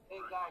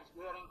 Hey guys,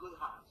 we are in good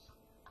hands.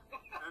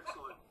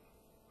 Excellent.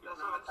 That's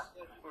all I'm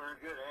saying. We're in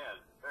good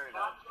hands. Very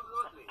nice.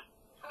 Absolutely.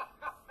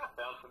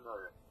 Sounds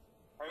familiar.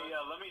 Hey,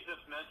 let me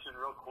just mention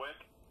real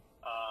quick,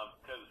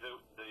 because the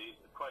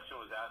question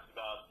was asked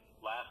about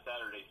last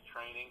Saturday's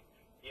training.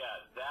 Yeah,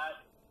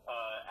 that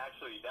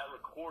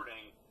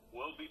recording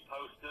will be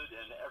posted,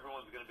 and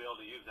everyone's going to be able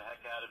to use the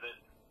heck out of it.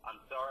 I'm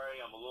sorry,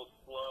 I'm a little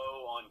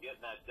slow on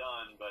getting that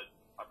done, but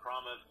I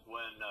promise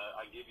when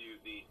I give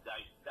you the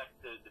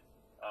dissected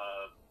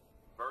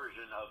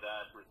version of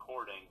that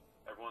recording,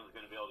 everyone's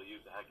going to be able to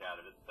use the heck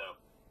out of it. So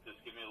just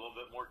give me a little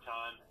bit more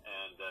time,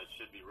 and it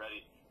should be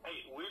ready.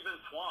 Hey, we've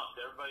been swamped.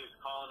 Everybody's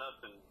calling us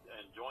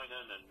and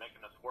joining and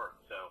making us work.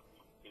 So,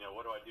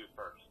 what do I do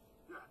first?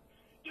 Yeah.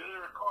 Do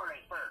the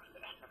recording first.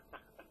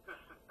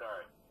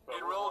 Sorry. But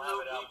Enroll we'll have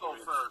new it out people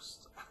for you.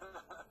 first.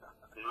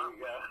 There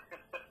you go.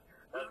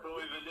 That's what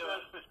we've been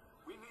doing.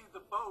 We need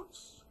the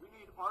boats. We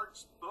need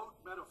Art's boat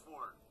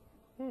metaphor.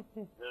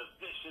 The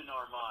fishing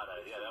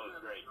armada. Yeah, that was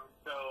great.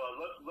 So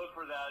look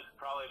for that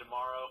probably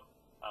tomorrow.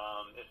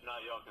 If not,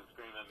 y'all can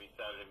scream at me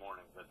Saturday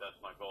morning. But that's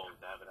my goal, is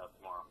to have it out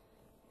tomorrow.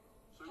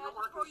 So you're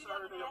working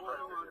Saturday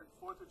morning on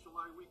 4th of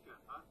July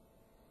weekend, huh?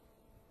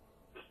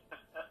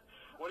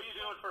 What are you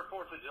doing for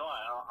 4th of July?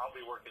 I'll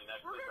be working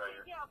next week right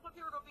here. Yeah, some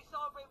people will be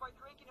celebrating by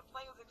drinking and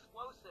playing with